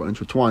 Sukkah, and Lulav are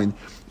intertwined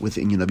with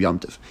the inyan of Yom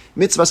Tov.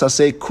 Mitzvah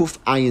saseh kuf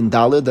ayin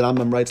daled, the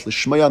Rambam writes,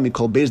 L'shmaya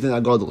mikol beis din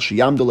agadol,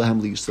 sheyamdu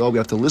lehem liyisrael. We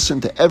have to listen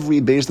to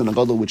every beis din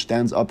agadol which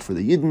stands up for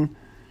the Yidden.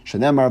 Now,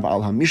 when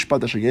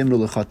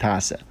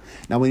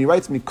he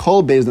writes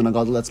Mikol Beis Din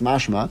Agadol, that's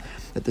mashma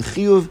that the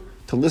chiyuv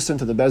to listen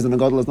to the Beis Din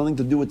Agadol has nothing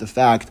to do with the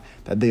fact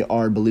that they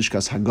are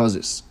Belishkas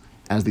Hagazis,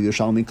 as the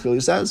Yerushalmi clearly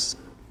says.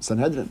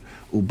 Sanhedrin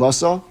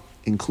Ubasa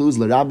includes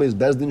L'Rabbeis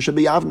Beis Din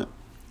Shebiyavna,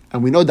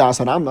 and we know Das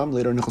Rambam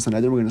later in Nechos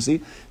Sanhedrin. We're going to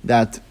see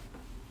that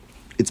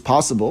it's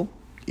possible,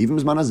 even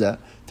Mizman Hazeh,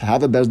 to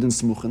have a Beis Din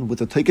Smuchen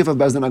with a Teikif of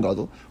Beis Din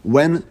Agadol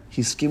when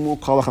Hiskimu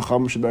Kol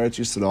HaChacham Sheberetz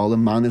Yisrael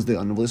and Man is the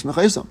Unavlis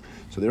Mechaisam.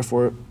 So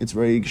therefore, it's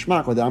very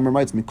gishmak, where the Rambam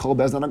writes, Mikol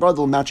Beis Din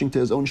Agadol, matching to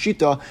his own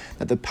Shita,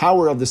 that the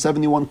power of the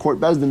 71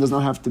 court Beis Din does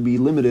not have to be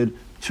limited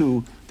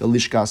to the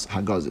Lishkas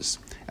Hagazis.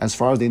 As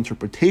far as the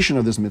interpretation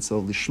of this mitzvah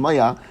of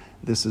Lishmaya,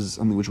 this is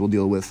something which we'll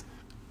deal with,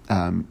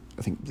 I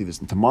believe it's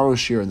in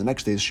tomorrow's shir and the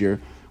next day's shir,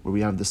 where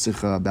we have the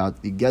sikha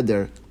about the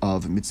geder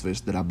of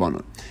mitzvahs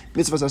derabbanon.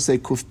 Mitzvahs say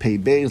kuf pei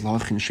beis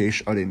la'achin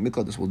sheish arei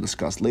mikla. This we'll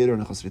discuss later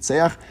in Nechos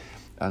Ritzeach.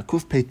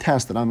 Kuf pei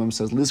tes, the Rambam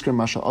says lizker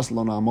masha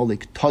aslana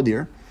amalek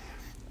tadir.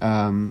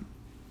 The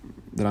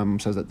Rambam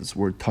says that this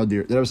word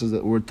tadir. The Rebbe says that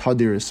the word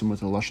tadir is similar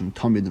to the lashon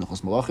tamid in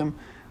Nechos Malachim,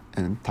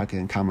 and Takeh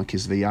and Kama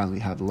Kisveyan we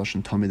have the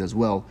lashon tamid as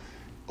well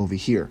over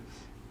here,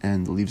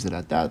 and leaves it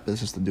at that. But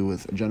this has to do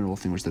with a general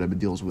thing which the Rebbe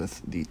deals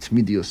with, the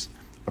tmidius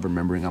of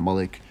remembering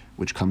Amalek,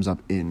 which comes up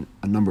in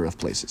a number of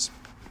places.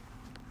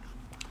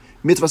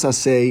 Mitzvah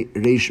Saseh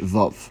Reish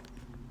Vav.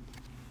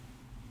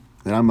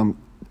 The Rambam,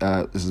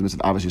 this is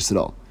mitzvah Avos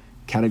Yisrael,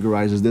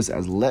 categorizes this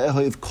as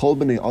Le'ehoiv Kol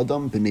B'nei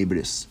Adam B'nei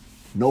Bris.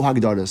 No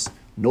hagdaras,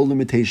 no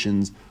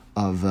limitations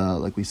of,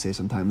 like we say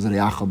sometimes,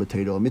 Re'acha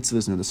B'teiro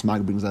mitzvahs. The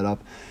Smag brings that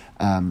up.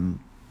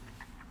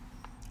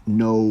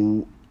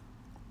 No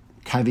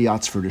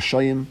caveats for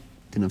Rishayim,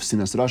 din of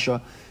Sinas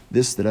Rasha.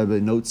 This, the Rebbe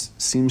notes,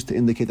 seems to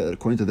indicate that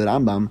according to the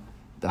Rambam,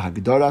 the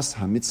Hagdaras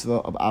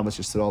HaMitzvah of Avos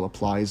Yisrael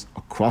applies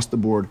across the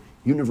board,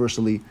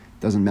 universally,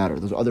 doesn't matter.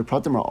 Those other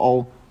pratim are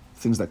all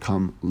things that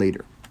come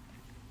later.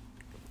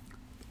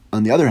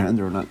 On the other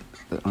hand, or not,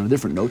 on a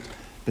different note,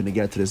 when we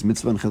get to this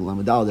mitzvah and Chil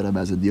Lamadal, that Rebbe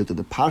has a deal to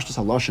the Pashtus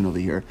HaLashon over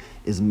here,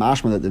 is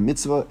mashma that the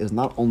mitzvah is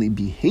not only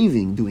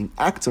behaving, doing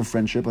acts of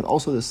friendship, but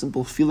also the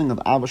simple feeling of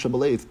Ava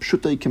Shabalev,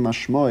 Pshutei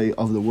Kemashmoi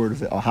of the word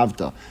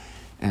Ve'ahavta.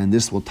 And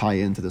this will tie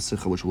into the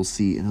sikha which we'll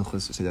see in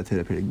Hilchos Seder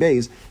Torah Perek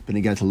Beis, when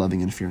we get to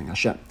loving and fearing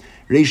Hashem.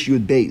 Reish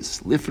Yud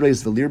Beis,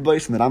 Lifreis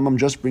V'lirbeis, and the Rambam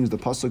just brings the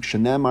pasuk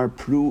Shenemar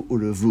Pru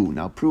Urevu.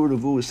 Now, Pru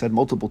Urevu is said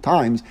multiple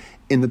times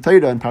in the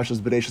Torah in Parshas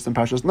Bereshis and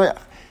Parshas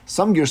Noach.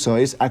 Some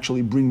girsais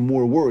actually bring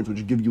more words,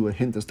 which give you a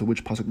hint as to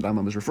which pasuk the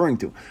Rambam is referring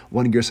to.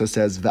 One girsa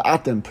says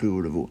Ve'atem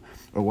Pru Urevu,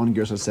 or one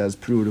girsa says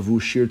Pru Urevu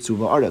Shirtzu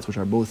Va'aretz, which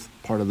are both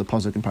part of the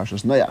pasuk in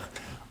Parshas Noach.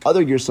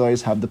 Other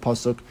girsais have the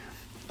pasuk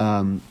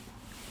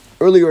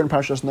earlier in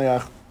Parshas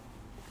Noach,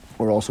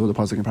 or also the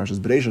pasuk in Parshas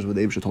Bereshis, where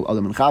the Eibusha told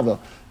Adam and Chava,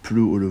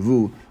 Pru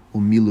Urevu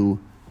Umilu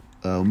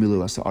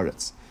Asa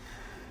Aretz.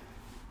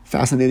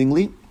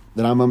 Fascinatingly,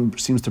 the Rambam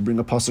seems to bring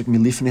a pasuk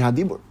milifnei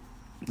hadibur.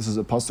 This is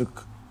a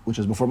pasuk which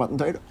is before Matan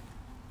Torah.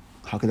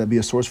 How could that be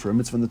a source for a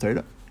mitzvah in the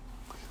Torah?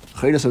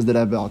 Chayda says that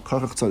as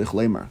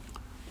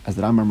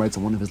the Rambam writes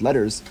in one of his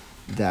letters,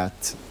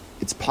 that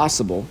it's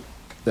possible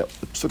that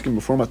the psukim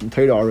before Matan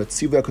Torah are at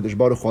Tzivah HaKadosh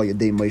Baruch Hu al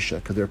Yedei Moshe,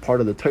 because they're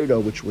part of the Torah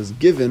which was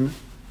given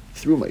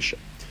through Moshe,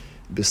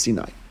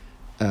 b'Sinai.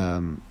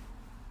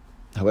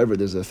 However,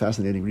 there's a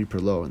fascinating Reaper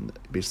Law, and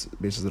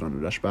bases it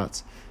on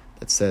Rashbatz,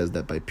 that says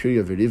that by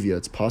Pirya Verivia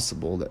it's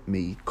possible that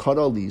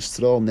Me'ikara li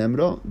Yisrael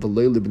Nemra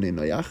v'loi libnei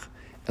Noach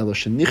ela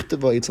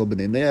shenichtava etzel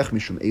b'nei Noach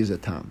mishum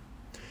ezeh tam,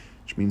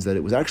 which means that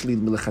it was actually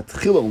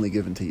Melechatchila only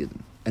given to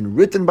Yidden and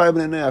written by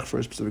Bnei Noach for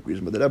a specific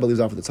reason. But the Rebbe leaves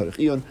off with the Tzarech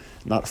Iyun,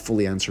 not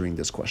fully answering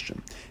this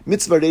question.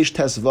 Mitzvah Reish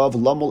Tes Vav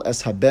Lamol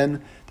Es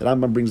Haben. The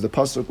Rambam brings the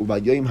pasuk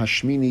Uvayoyim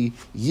Hashmini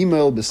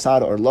Yimel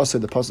Besar or Lase,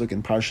 the pasuk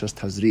in Parshas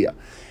Tazria.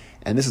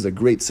 And this is a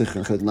great Sikh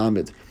in Ched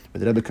Lamed, where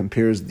the Rebbe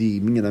compares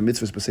the Minyan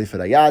HaMitzvahs b'Sefer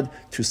HaYad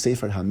to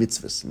Sefer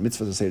HaMitzvahs.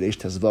 Mitzvahs say Reish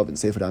Tes Vav, in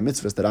Sefer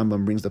HaMitzvahs, the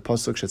Rambam brings the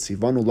pasuk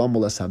Shetzivanu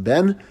Lamol Es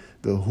Haben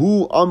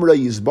V'hu Amra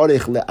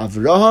Yizbarech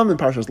LeAvraham in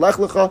Parshas Lech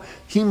Lecha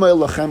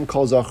Himayel Lachem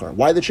Kol Zachar.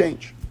 Why the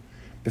change?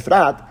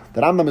 Bifrat,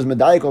 the Rambam is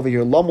medayik over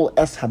here, Lamul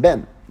Es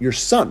Haben, your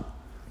son.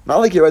 Not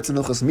like he writes in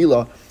Hilchas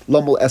Milah,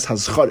 Lamul Es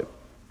Hazcharim.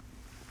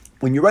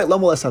 When you write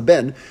Lamul Es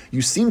Haben,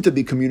 you seem to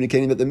be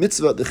communicating that the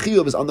mitzvah, the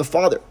chiyuv, is on the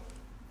father.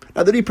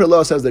 Now the Reaper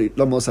Law says that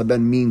Lamul Es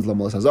Haben means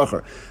Lamul Es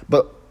Hazachar,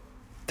 but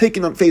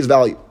taken on face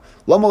value,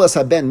 Lamul Es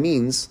Haben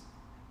means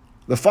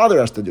the father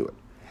has to do it.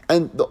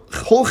 And the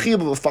whole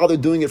chiyuv of a father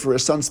doing it for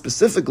his son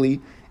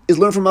specifically is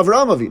learned from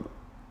Avraham Avinu.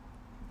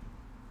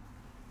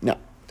 Now,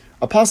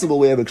 a possible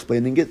way of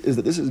explaining it is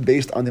that this is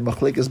based on the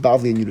Machlekes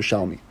Bavli and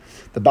Yerushalmi.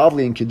 The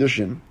Bavli in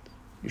Kiddushin,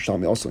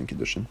 Yerushalmi also in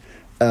Kiddushin,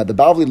 the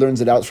Bavli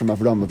learns it out from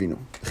Avraham Avinu,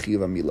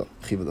 Chiva Mila,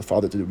 Chiva the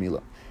father to do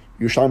Mila.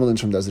 Yerushalmi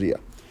learns from Dazriya.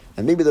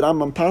 And maybe the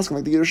Rambam passing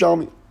like the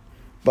Yerushalmi.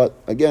 But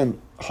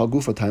again,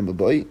 Hagufa time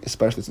boy,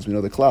 especially since we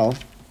know the Klal,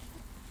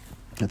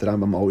 that the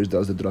Rambam always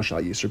does the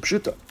Drasha Yisr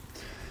Pshuta.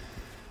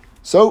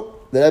 So,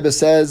 the Rebbe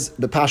says,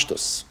 the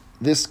Pashtus.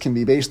 This can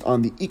be based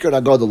on the Ikar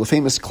HaGadol, the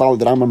famous Klal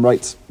that Rambam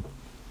writes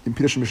in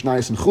Pirush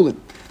Mishnayos and Chulin,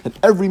 that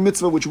every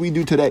mitzvah which we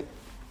do today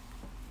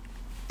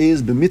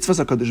is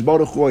b'mitzvahs HaKadosh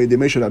Baruch Hu Yedei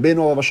Moshe Rabbeinu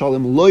Olav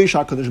Hashalom Lo Yish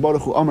HaKadosh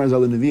Baruch Hu Amar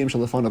Zal Neviim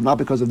Shalafanav, not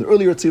because of the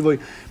earlier tzivoi,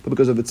 but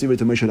because of the tzivoi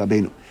to Moshe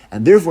Rabbeinu.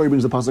 And therefore he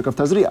brings the pasuk of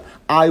Tazria.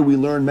 We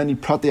learn many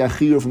pratei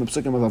achiyur from the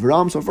psukim of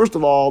Avraham. So first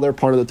of all, they're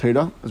part of the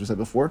Torah, as we said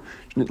before,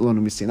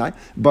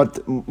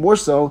 but more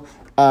so,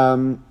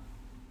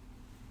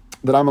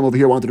 the Rambam over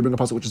here wanted to bring a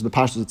pasuk which is the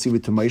pashtus of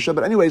tzivui to Moshe.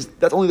 But anyways,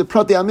 that's only the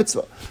pratei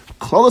mitzvah.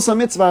 Klalos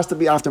mitzvah has to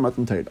be after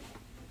Matan Torah.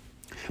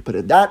 But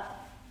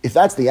if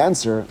that's the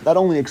answer, that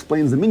only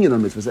explains the minyan of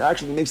mitzvahs. It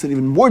actually makes it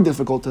even more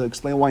difficult to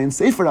explain why in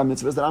Sefer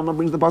HaMitzvahs the Rambam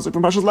brings the pasuk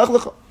from Parshas Lech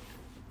Lecha.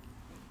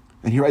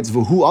 And he writes,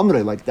 V'hu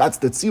Amrei, like that's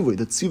the tzivui.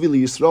 The tzivui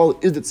li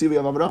Yisrael is the tzivui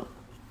of Avraham.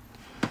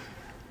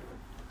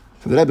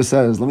 So the Rebbe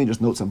says, let me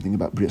just note something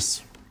about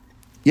bris.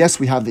 Yes,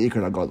 we have the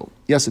Ikar HaGadol.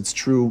 Yes, it's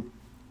true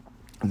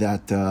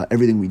that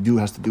everything we do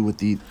has to do with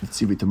the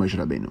tzivui to Moshe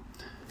Rabbeinu.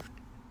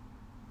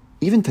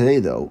 Even today,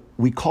 though,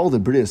 we call the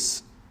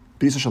bris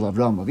shel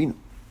Avraham Avinu.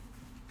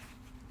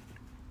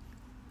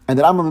 And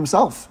the Rambam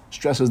himself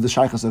stresses the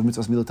shaychus of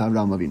mitzvahs milah to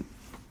Avraham Avinu.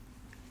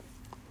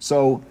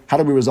 So, how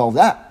do we resolve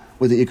that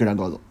with the Ikar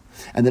HaGadol?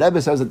 And the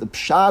Rebbe says that the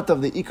pshat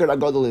of the Ikar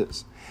HaGadol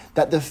is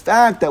that the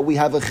fact that we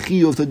have a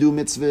chiyuv to do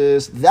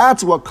mitzvahs,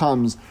 that's what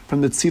comes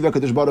from the tzivah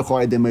HaKadosh Baruch Hu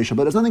Yedei Moshe,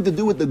 but it has nothing to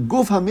do with the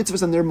guf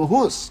ha-mitzvahs and their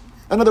mahus.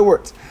 In other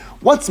words,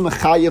 what's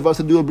mechayev us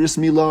to do a bris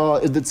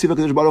milah is the tzivah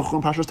HaKadosh Baruch Hu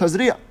in Parshas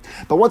Tazria.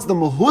 But what's the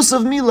mahus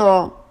of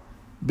milah?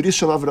 Bris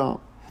shel Avraham.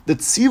 The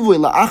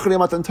tzivui la'achrei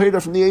Matan Torah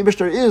from the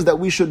Eibishter is that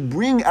we should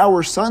bring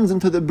our sons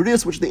into the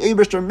bris which the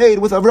Eibishter made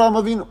with Avraham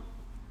Avinu.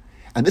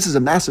 And this is a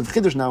massive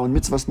chiddush now in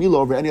mitzvahs milah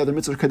over any other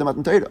mitzvah kedem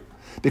Matan Torah,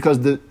 because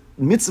the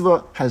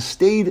mitzvah has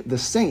stayed the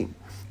same.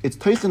 Its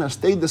teichen has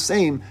stayed the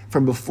same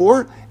from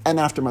before and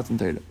after Matan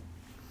Torah.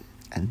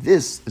 And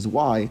this is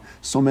why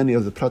so many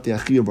of the pratei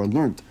achiyuv are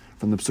learned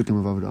from the psukim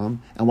of Avraham,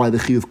 and why the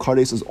chiyuv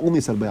kares is only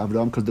said by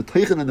Avraham, because the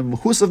teichen and the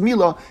mahus of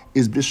milah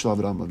is bris shel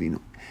Avraham Avinu.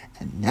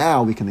 And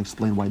now we can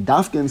explain why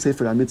Dafka and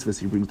Sefer HaMitzvahs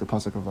he brings the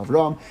pasuk of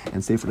Avraham,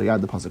 and Sefer HaYad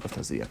the pasuk of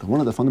Tazria. Because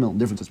one of the fundamental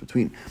differences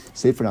between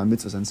Sefer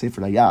HaMitzvahs and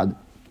Sefer HaYad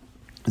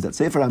is that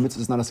Sefer HaMitzvahs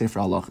is not a Sefer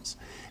HaLachas.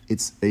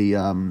 It's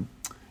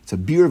a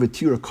beer of a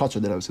tir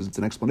kachar that I says. It's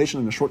an explanation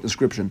and a short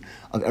description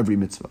of every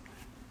mitzvah,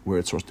 where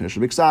it's sourced Teresh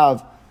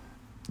B'Ksav,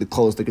 the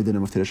close the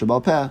Gedinim of Teresh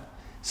B'Al Peh.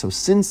 So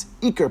since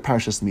Ikar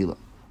Parshas Milah,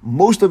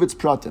 most of its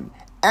pratim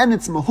and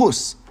its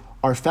mahus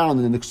are found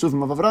in the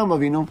Ksuvim of Avraham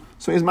Avinu,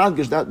 so he's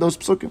madgish that those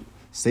psukim.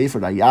 Sefer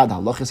HaYad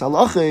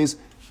halachis,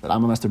 that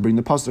Rambam has to bring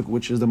the pasuk,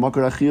 which is the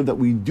makar achiyuv that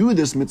we do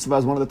this mitzvah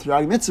as one of the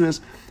Torah mitzvahs,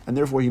 and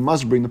therefore he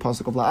must bring the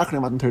pasuk of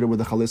la'achrei Matan Torah where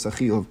the chalis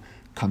achiyuv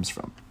comes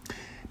from.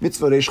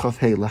 Mitzvah Reish Chaf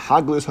Hei,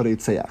 Lehaglos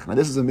Hareitzeach. Now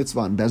this is a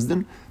mitzvah in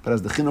Bezdin, but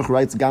as the Chinuch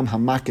writes, Gam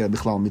Hamakeh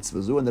Bichlal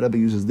Mitzvah Zu, and the Rebbe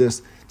uses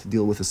this to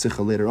deal with a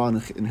Sikha later on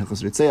in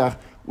Hilchos Reitzeach,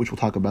 which we'll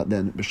talk about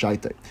then,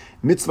 B'Shaitei.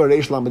 Mitzvah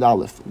Reish Lamed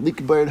Aleph,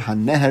 Likber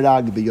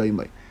HaNeherag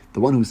B'Yoymei.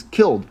 The one who's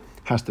killed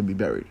has to be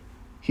buried.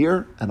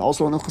 Here, and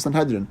also in Hilchos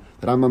Sanhedrin,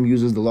 the Rambam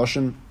uses the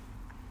Lashon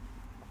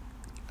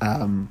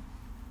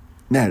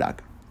Neherag.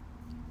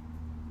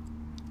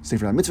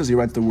 Sefer HaMitzvahs, he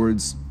writes the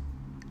words,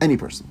 any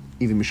person,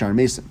 even Mishar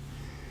Mason.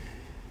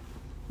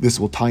 This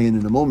will tie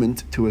in a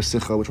moment to a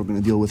sikha, which we're going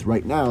to deal with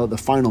right now, the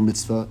final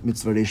mitzvah,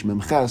 mitzvah Reish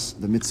Mem Ches,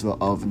 the mitzvah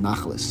of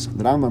Nachlis.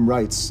 The Rambam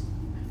writes,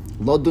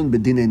 Lodun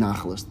Bedine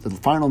Nachlis. The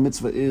final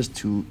mitzvah is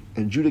to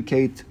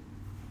adjudicate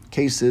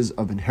cases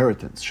of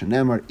inheritance.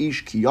 Shenemar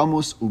Ish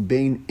Kiyamus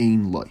Ubein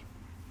Ein Loi.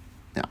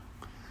 Now,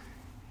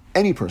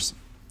 any person,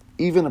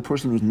 even a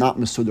person who's not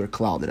Mesudar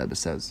Klal, the Rebbe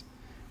says,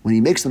 when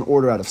he makes an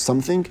order out of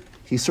something,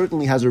 he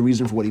certainly has a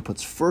reason for what he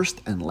puts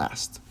first and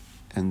last.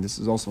 And this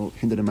is also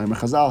hinted in Ma'amer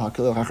Chazal,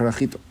 Hakilel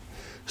Hacharachito.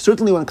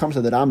 Certainly when it comes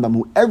to the Rambam,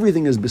 who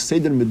everything is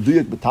Beseder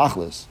Meduyek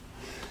B'Tachlis,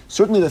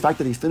 certainly the fact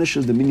that he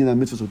finishes the Minyan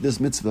HaMitzvahs with this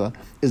mitzvah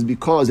is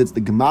because it's the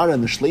Gemara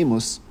and the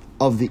Shleimus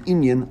of the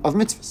Inyan of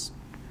mitzvahs.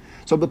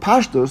 So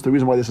B'Pashtos, the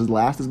reason why this is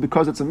last, is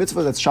because it's a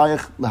mitzvah that's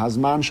Shayach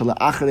Lehazman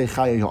Shala'acharei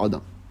Chayei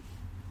Ha'adam.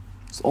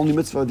 It's the only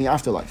mitzvah in the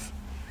afterlife.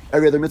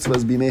 Every other mitzvah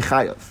is Bimei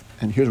Chayav.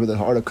 And here's where the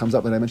Ha'ara comes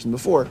up that I mentioned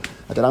before,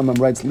 that the Rambam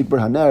writes Likber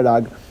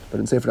HaNeherag, but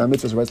in Sefer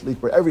HaMitzvahs writes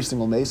Likber every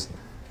single mace,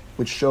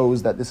 which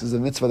shows that this is a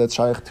mitzvah that's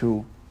shaykh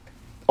to,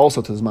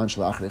 also to Zman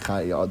Shel Achrei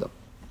Chayei Adam.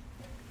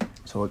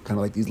 So kind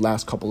of like these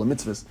last couple of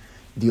mitzvahs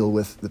deal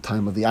with the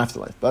time of the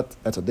afterlife. But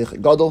that's a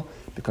Dechek Gadol,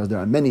 because there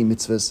are many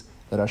mitzvahs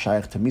that are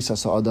shaykh to Misa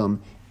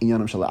Sa'adam,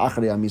 Inyanam Shel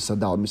Achrei Misa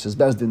Dal, Misas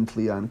Bezdin,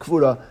 Tliya, and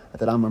Kvura, that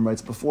the Rambam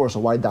writes before, so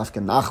why Dafka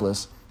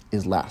Nachlis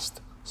is last?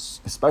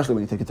 Especially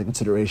when you take into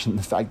consideration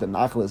the fact that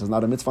Nachlis is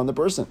not a mitzvah on the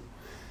person.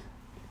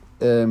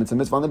 It's a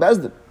mitzvah on the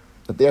Bezdin,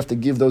 that they have to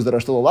give those that are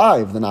still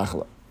alive the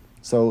Nachla.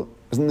 So it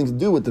has nothing to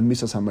do with the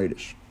Misas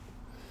HaMeirish.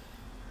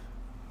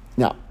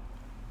 Now,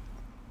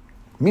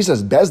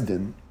 Misas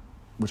Bezdin,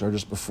 which are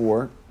just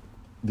before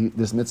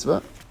this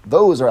mitzvah,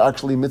 those are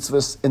actually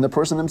mitzvahs in the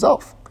person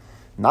himself.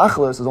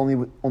 Nachlas is only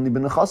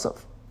been a chasav.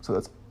 So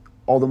that's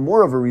all the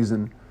more of a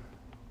reason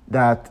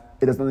that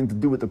it has nothing to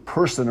do with the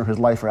person or his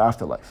life or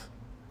afterlife.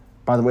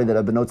 By the way, that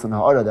Rebbe notes in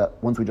Ha'ara that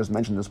once we just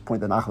mentioned this point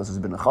that Nachlas has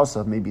been a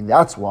chasav, maybe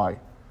that's why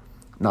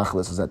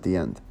Nachlas is at the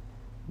end.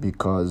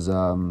 Because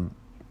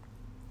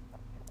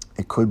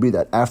it could be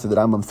that after the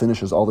Rambam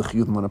finishes all the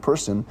chiyuvim on a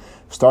person,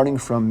 starting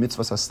from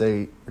mitzvah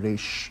sasei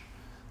Reish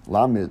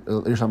Lamed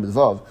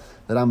Vav,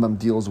 the Rambam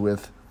deals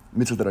with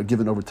mitzvahs that are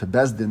given over to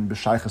Bezdin,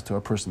 b'shaychas to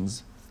a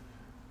person's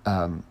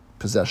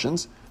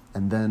possessions,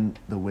 and then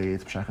the way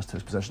it's b'shaychas to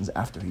his possessions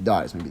after he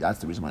dies. Maybe that's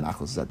the reason why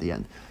Nachlas is at the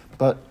end.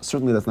 But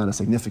certainly that's not a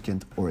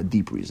significant or a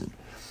deep reason.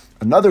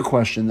 Another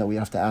question that we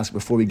have to ask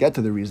before we get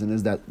to the reason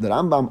is that the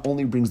Rambam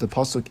only brings the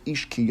pasuk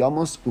Ish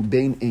Kiyamos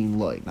Ubein Ein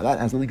Loi. Now that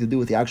has nothing to do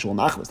with the actual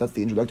Nachlas. That's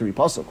the introductory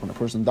pasuk. When a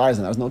person dies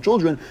and has no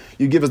children,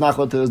 you give his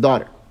Nachla to his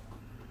daughter.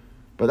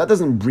 But that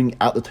doesn't bring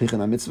out the Teichen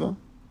HaMitzvah.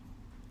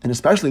 And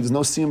especially there's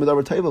no Siyum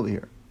B'Davar Teiv over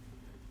here.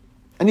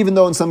 And even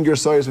though in some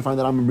Gersayos we find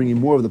that I'm bringing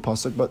more of the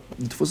pasuk, but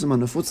the Tfusim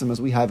and Nefutzim as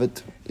we have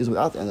it is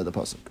without the end of the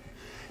pasuk.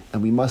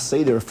 And we must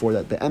say therefore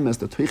that the emes,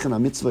 the Teichen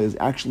HaMitzvah, is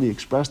actually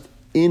expressed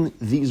in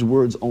these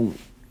words only.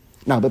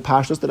 Now, but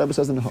Pashtus, the Rebbe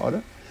says in the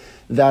Ha'ara,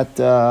 that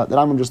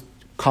Rambam just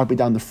copied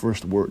down the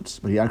first words,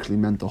 but he actually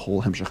meant the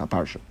whole Hemshech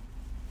HaParsha.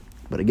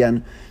 But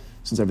again,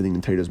 since everything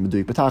in Torah is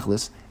Meduyik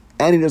B'Tachlis,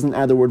 and he doesn't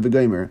add the word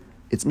V'gomer,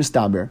 it's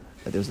mistaber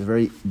that there's a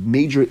very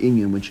major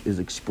inyan which is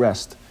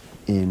expressed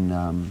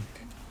in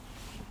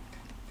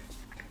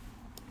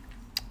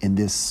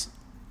this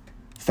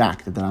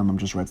fact that the Rambam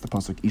just writes the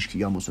pasuk Ish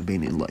Ki Yamos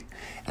Ubein Ein Loi,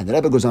 and the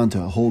Rebbe goes on to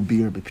a whole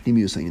beer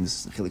b'pnimius saying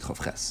this is Chilik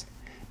Chav Ches.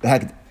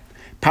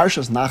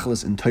 Parshas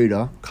Nachlas in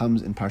Torah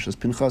comes in Parshas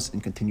Pinchas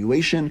in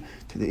continuation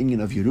to the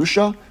inyan of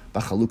Yerusha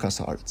b'Chalukas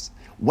Haaretz.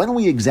 When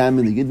we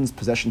examine the Yidden's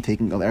possession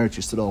taking of Eretz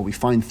Yisrael, we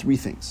find three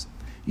things: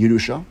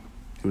 Yerusha,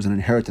 there was an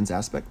inheritance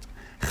aspect;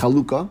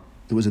 Chaluka,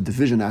 there was a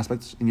division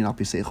aspect, inyan al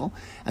pi seichel,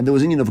 and there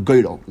was inyan of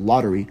Geidel,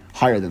 lottery,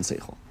 higher than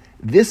seichel.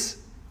 This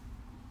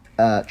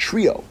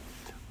trio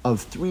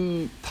of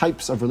three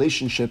types of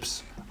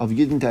relationships of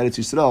Yidden to Eretz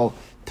Yisrael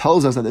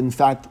tells us that in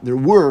fact there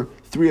were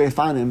three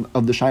Eifanim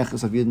of the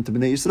Shaykhs of Yidden to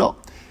Bnei Yisrael.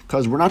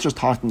 Because we're not just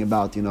talking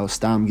about,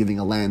 Stam giving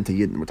a land to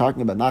Yidden. We're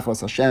talking about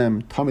Nachlas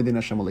Hashem, Tamidin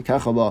Hashem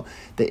Alekechaba.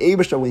 The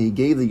Eibishter, when he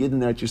gave the Yidden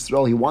Eretz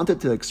Yisrael, he wanted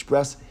to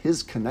express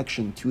his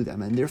connection to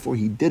them, and therefore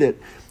he did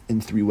it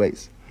in three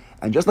ways.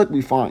 And just like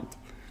we find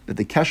that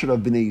the Kesher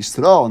of Bnei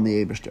Yisrael and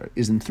the Eibishter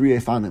is in three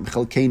Eifanim,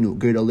 Chelkeinu,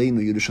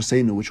 Geiraleinu,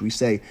 Yerushaseinu, which we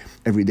say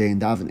every day in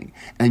davening.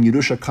 And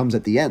Yerusha comes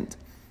at the end,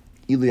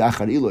 Ilui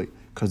Achar Ilui,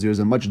 because there's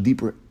a much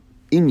deeper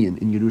inyan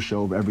in Yerusha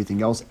over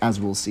everything else,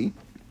 as we'll see.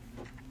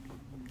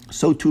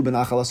 So too,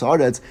 B'Nachal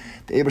HaSa'aretz,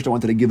 the Eibishter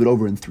wanted to give it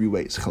over in three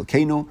ways: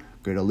 Chelkeinu,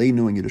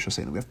 Geiraleinu, and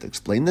Yerushaseinu. We have to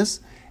explain this,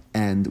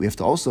 and we have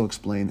to also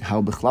explain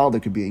how B'chlal there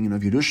could be an inyan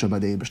of Yerusha by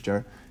the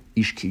Eibishter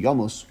Ish ki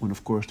yamos, when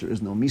of course there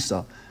is no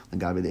misa,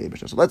 l'gabe the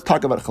Eibishter. So let's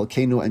talk about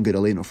chalkeinu and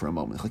gedolenu for a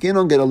moment.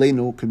 Chalkeinu and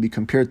gedolenu can be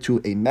compared to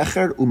a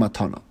mecher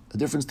umatana, the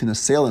difference between a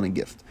sale and a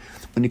gift.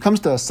 When it comes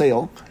to a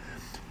sale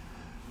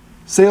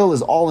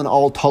is all in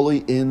all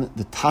totally in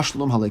the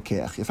tashlum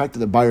halekeach, the fact that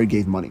the buyer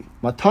gave money.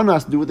 Matana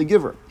has to do with the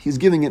giver. He's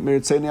giving it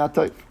meritzei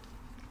ne'atayv.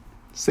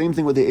 Same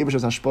thing with the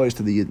Eibishter's hashpayis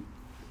to the yid.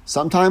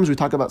 Sometimes we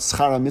talk about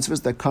schara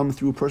mitzvahs that come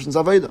through a person's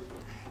aveda.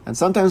 And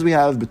sometimes we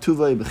have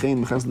betuvay,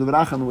 bechein, mechas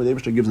leverachan, where the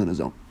Eibishter gives on his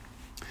own.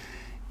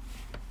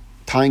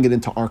 Tying it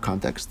into our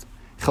context,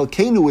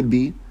 chalkeinu would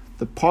be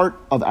the part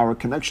of our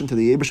connection to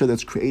the Eibishter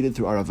that's created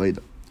through our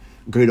aveda.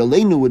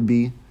 Gedolenu would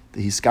be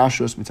the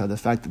hiskashus mitzad, the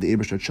fact that the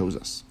Eibishter chose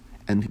us.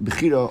 And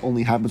bechira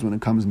only happens when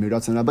it comes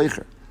miratz and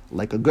abaycher,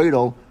 like a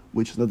gedol,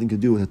 which has nothing to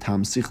do with a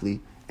tam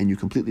sichli, and you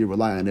completely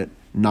rely on it,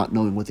 not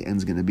knowing what the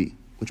end's going to be.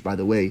 Which, by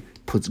the way,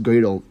 puts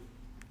gedol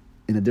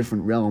in a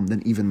different realm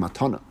than even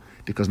matana,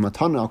 because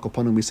matana al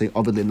kopanim we say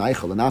aved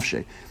lenaychal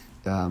lenafshe,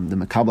 the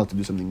makabel to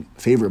do something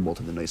favorable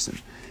to the neisin.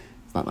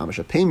 It's not mamash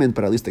a payment,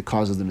 but at least it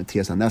causes the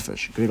netias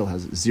hanefesh. Gedol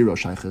has zero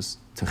shaychus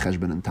to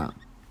cheshbon and tam.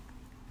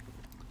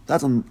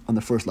 That's on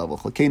the first level.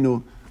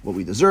 Chalkeinu, what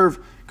we deserve.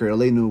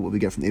 Gedolenu, what we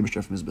get from the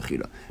Eibishter from his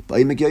bechira.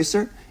 Ba'im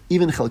Yosser,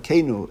 even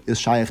chalkeinu is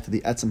shayach to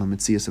the etzem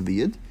hametzias of the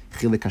yid,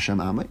 chilek Hashem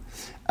amay.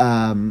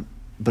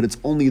 But it's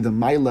only the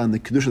maila and the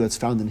kedusha that's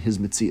found in his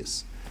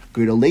metzias.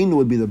 Gedolenu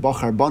would be the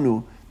bachar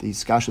banu, the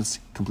iskash is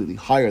completely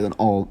higher than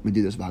all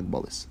medidas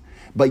v'hagbalis.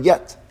 But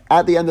yet,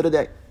 at the end of the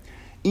day,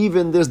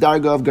 even this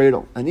darga of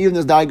gedol and even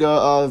this darga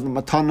of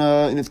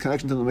matana in its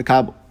connection to the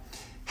mekabel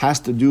has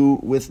to do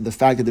with the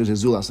fact that there's a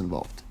zulas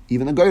involved.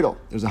 Even a gedol,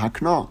 there's a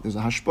hakna, there's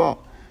a hashpa.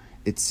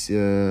 It's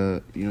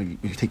you're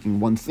taking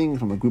one thing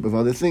from a group of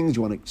other things.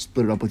 You want to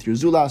split it up with your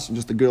zulas, and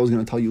just the girl is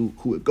going to tell you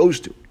who it goes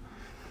to.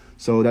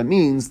 So that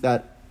means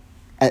that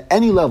at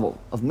any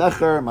level of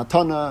mecher,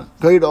 matana,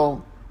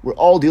 gedol, we're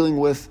all dealing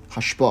with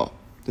hashpa.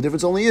 The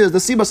difference only is the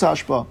sibas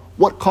hashpa.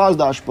 What caused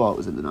the hashpa?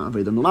 Was it the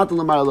naved, the lamata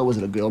lamayla? Was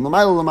it a gedol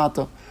lamayla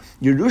lamata?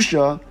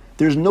 Yerusha,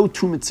 there's no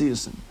two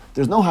mitziasim.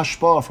 There's no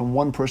hashpa from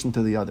one person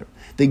to the other.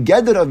 The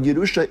gedder of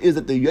Yerusha is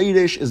that the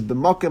Yeresh is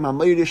b'makem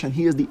ha-Meirish, and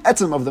he is the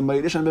etzem of the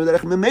Meirish, and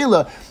b'derech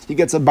memela he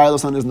gets a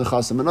bailos on his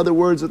nechasim. In other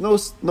words,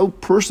 there's no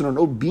person or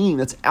no being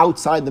that's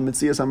outside the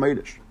mitzias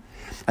ha-Meirish.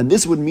 And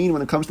this would mean,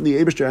 when it comes to the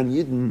Eibishter and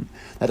Yidden,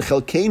 that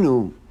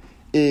chalkeinu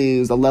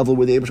is a level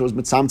where the Eibishter was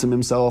mitzamtzim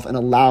himself and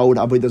allowed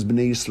avodas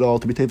b'nei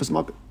Yisrael to be teifas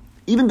makkah.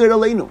 Even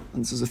gedolenu,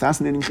 and this is a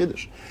fascinating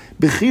chiddush,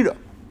 bechira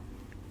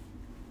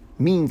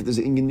means that there's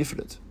an inyan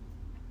nifrat.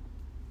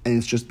 And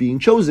it's just being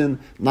chosen,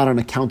 not on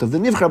account of the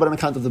nivcha, but on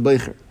account of the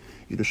beicher.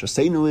 Yerusha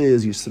Seinu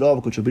is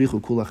Yisrael v'kochabrichu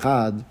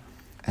kulachad,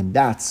 and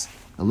that's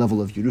a level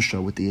of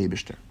Yerusha with the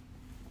Eibishter.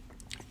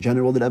 In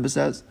general, the Rebbe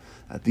says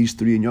that these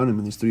three inyanim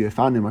and these three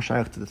efanim are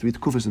shaykh to the three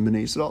tekufas in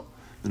Bnei Yisrael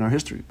in our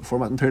history. Before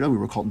Matan Torah, we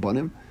were called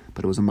banim,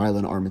 but it was a mile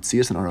in our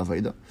mitzias and our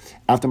aveda.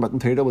 After Matan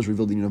Torah was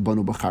revealed the union of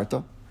banu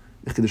b'charta,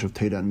 the chiddush of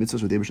Torah and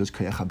mitzvahs, where the Eibishter's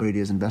kayach habredi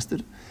is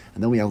invested,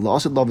 and then we have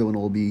la'asad lavi when it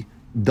will be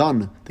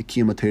done the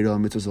kiyam Torah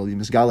and mitzvahs, the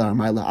misgala our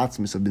ma'ila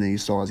atzmis of Bnei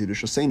Yisrael as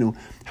Yerusha Seinu,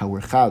 how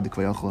we're chad the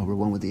kvayachol, how we're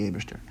one with the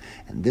Eibishter.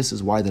 And this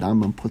is why the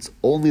Rambam puts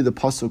only the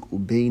pasuk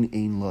ubein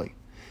ein loy.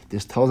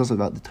 This tells us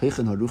about the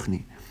teichen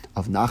haruchni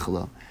of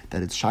nachla,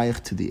 that it's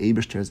shaykh to the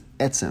Eibishter's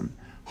etzem,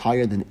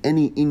 higher than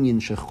any inyan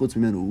shechutz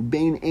mimenu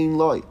ubein ein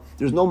loy.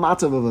 There's no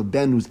matzav of a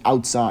ben who's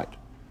outside.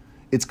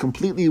 It's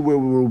completely where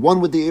we're one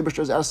with the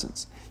Eibishter's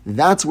essence.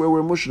 That's where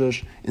we're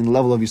mushrish in the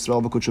level of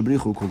Yisrael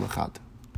v'kochabrichu kul echad.